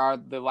for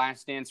the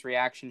Last Dance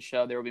reaction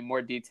show. There will be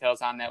more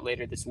details on that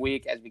later this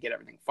week as we get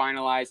everything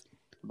finalized.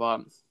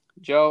 But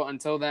Joe,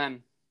 until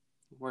then,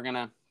 we're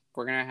gonna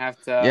have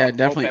to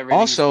definitely.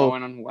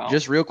 Also,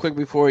 just real quick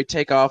before we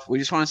take off, we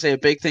just want to say a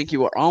big thank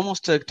you. We're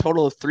almost to a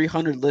total of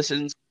 300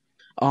 listens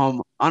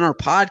on our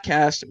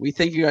podcast. We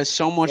thank you guys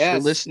so much for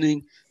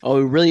listening.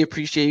 We really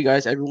appreciate you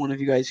guys, every one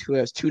of you guys who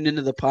has tuned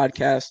into the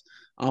podcast.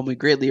 We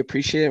greatly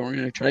appreciate it. We're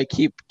going to try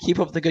to keep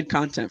up the good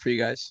content for you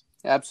guys.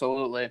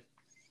 Absolutely.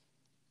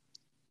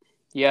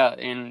 Yeah,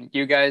 and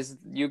you guys,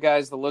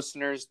 the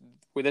listeners,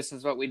 this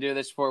is what we do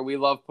this for. We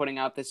love putting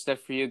out this stuff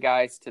for you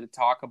guys to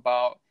talk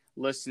about,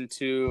 listen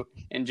to,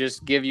 and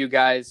just give you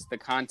guys the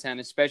content,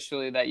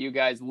 especially that you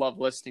guys love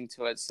listening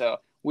to it. So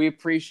we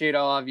appreciate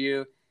all of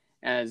you.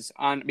 As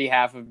on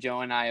behalf of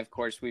Joe and I, of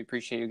course, we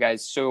appreciate you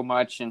guys so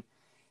much. And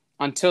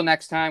until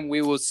next time,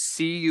 we will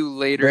see you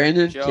later.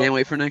 Brandon, Joe, can't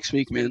wait for next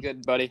week, it's been man.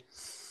 good, buddy.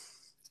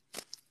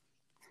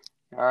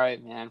 All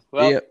right, man.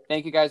 Well,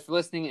 thank you guys for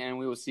listening, and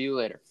we will see you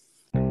later.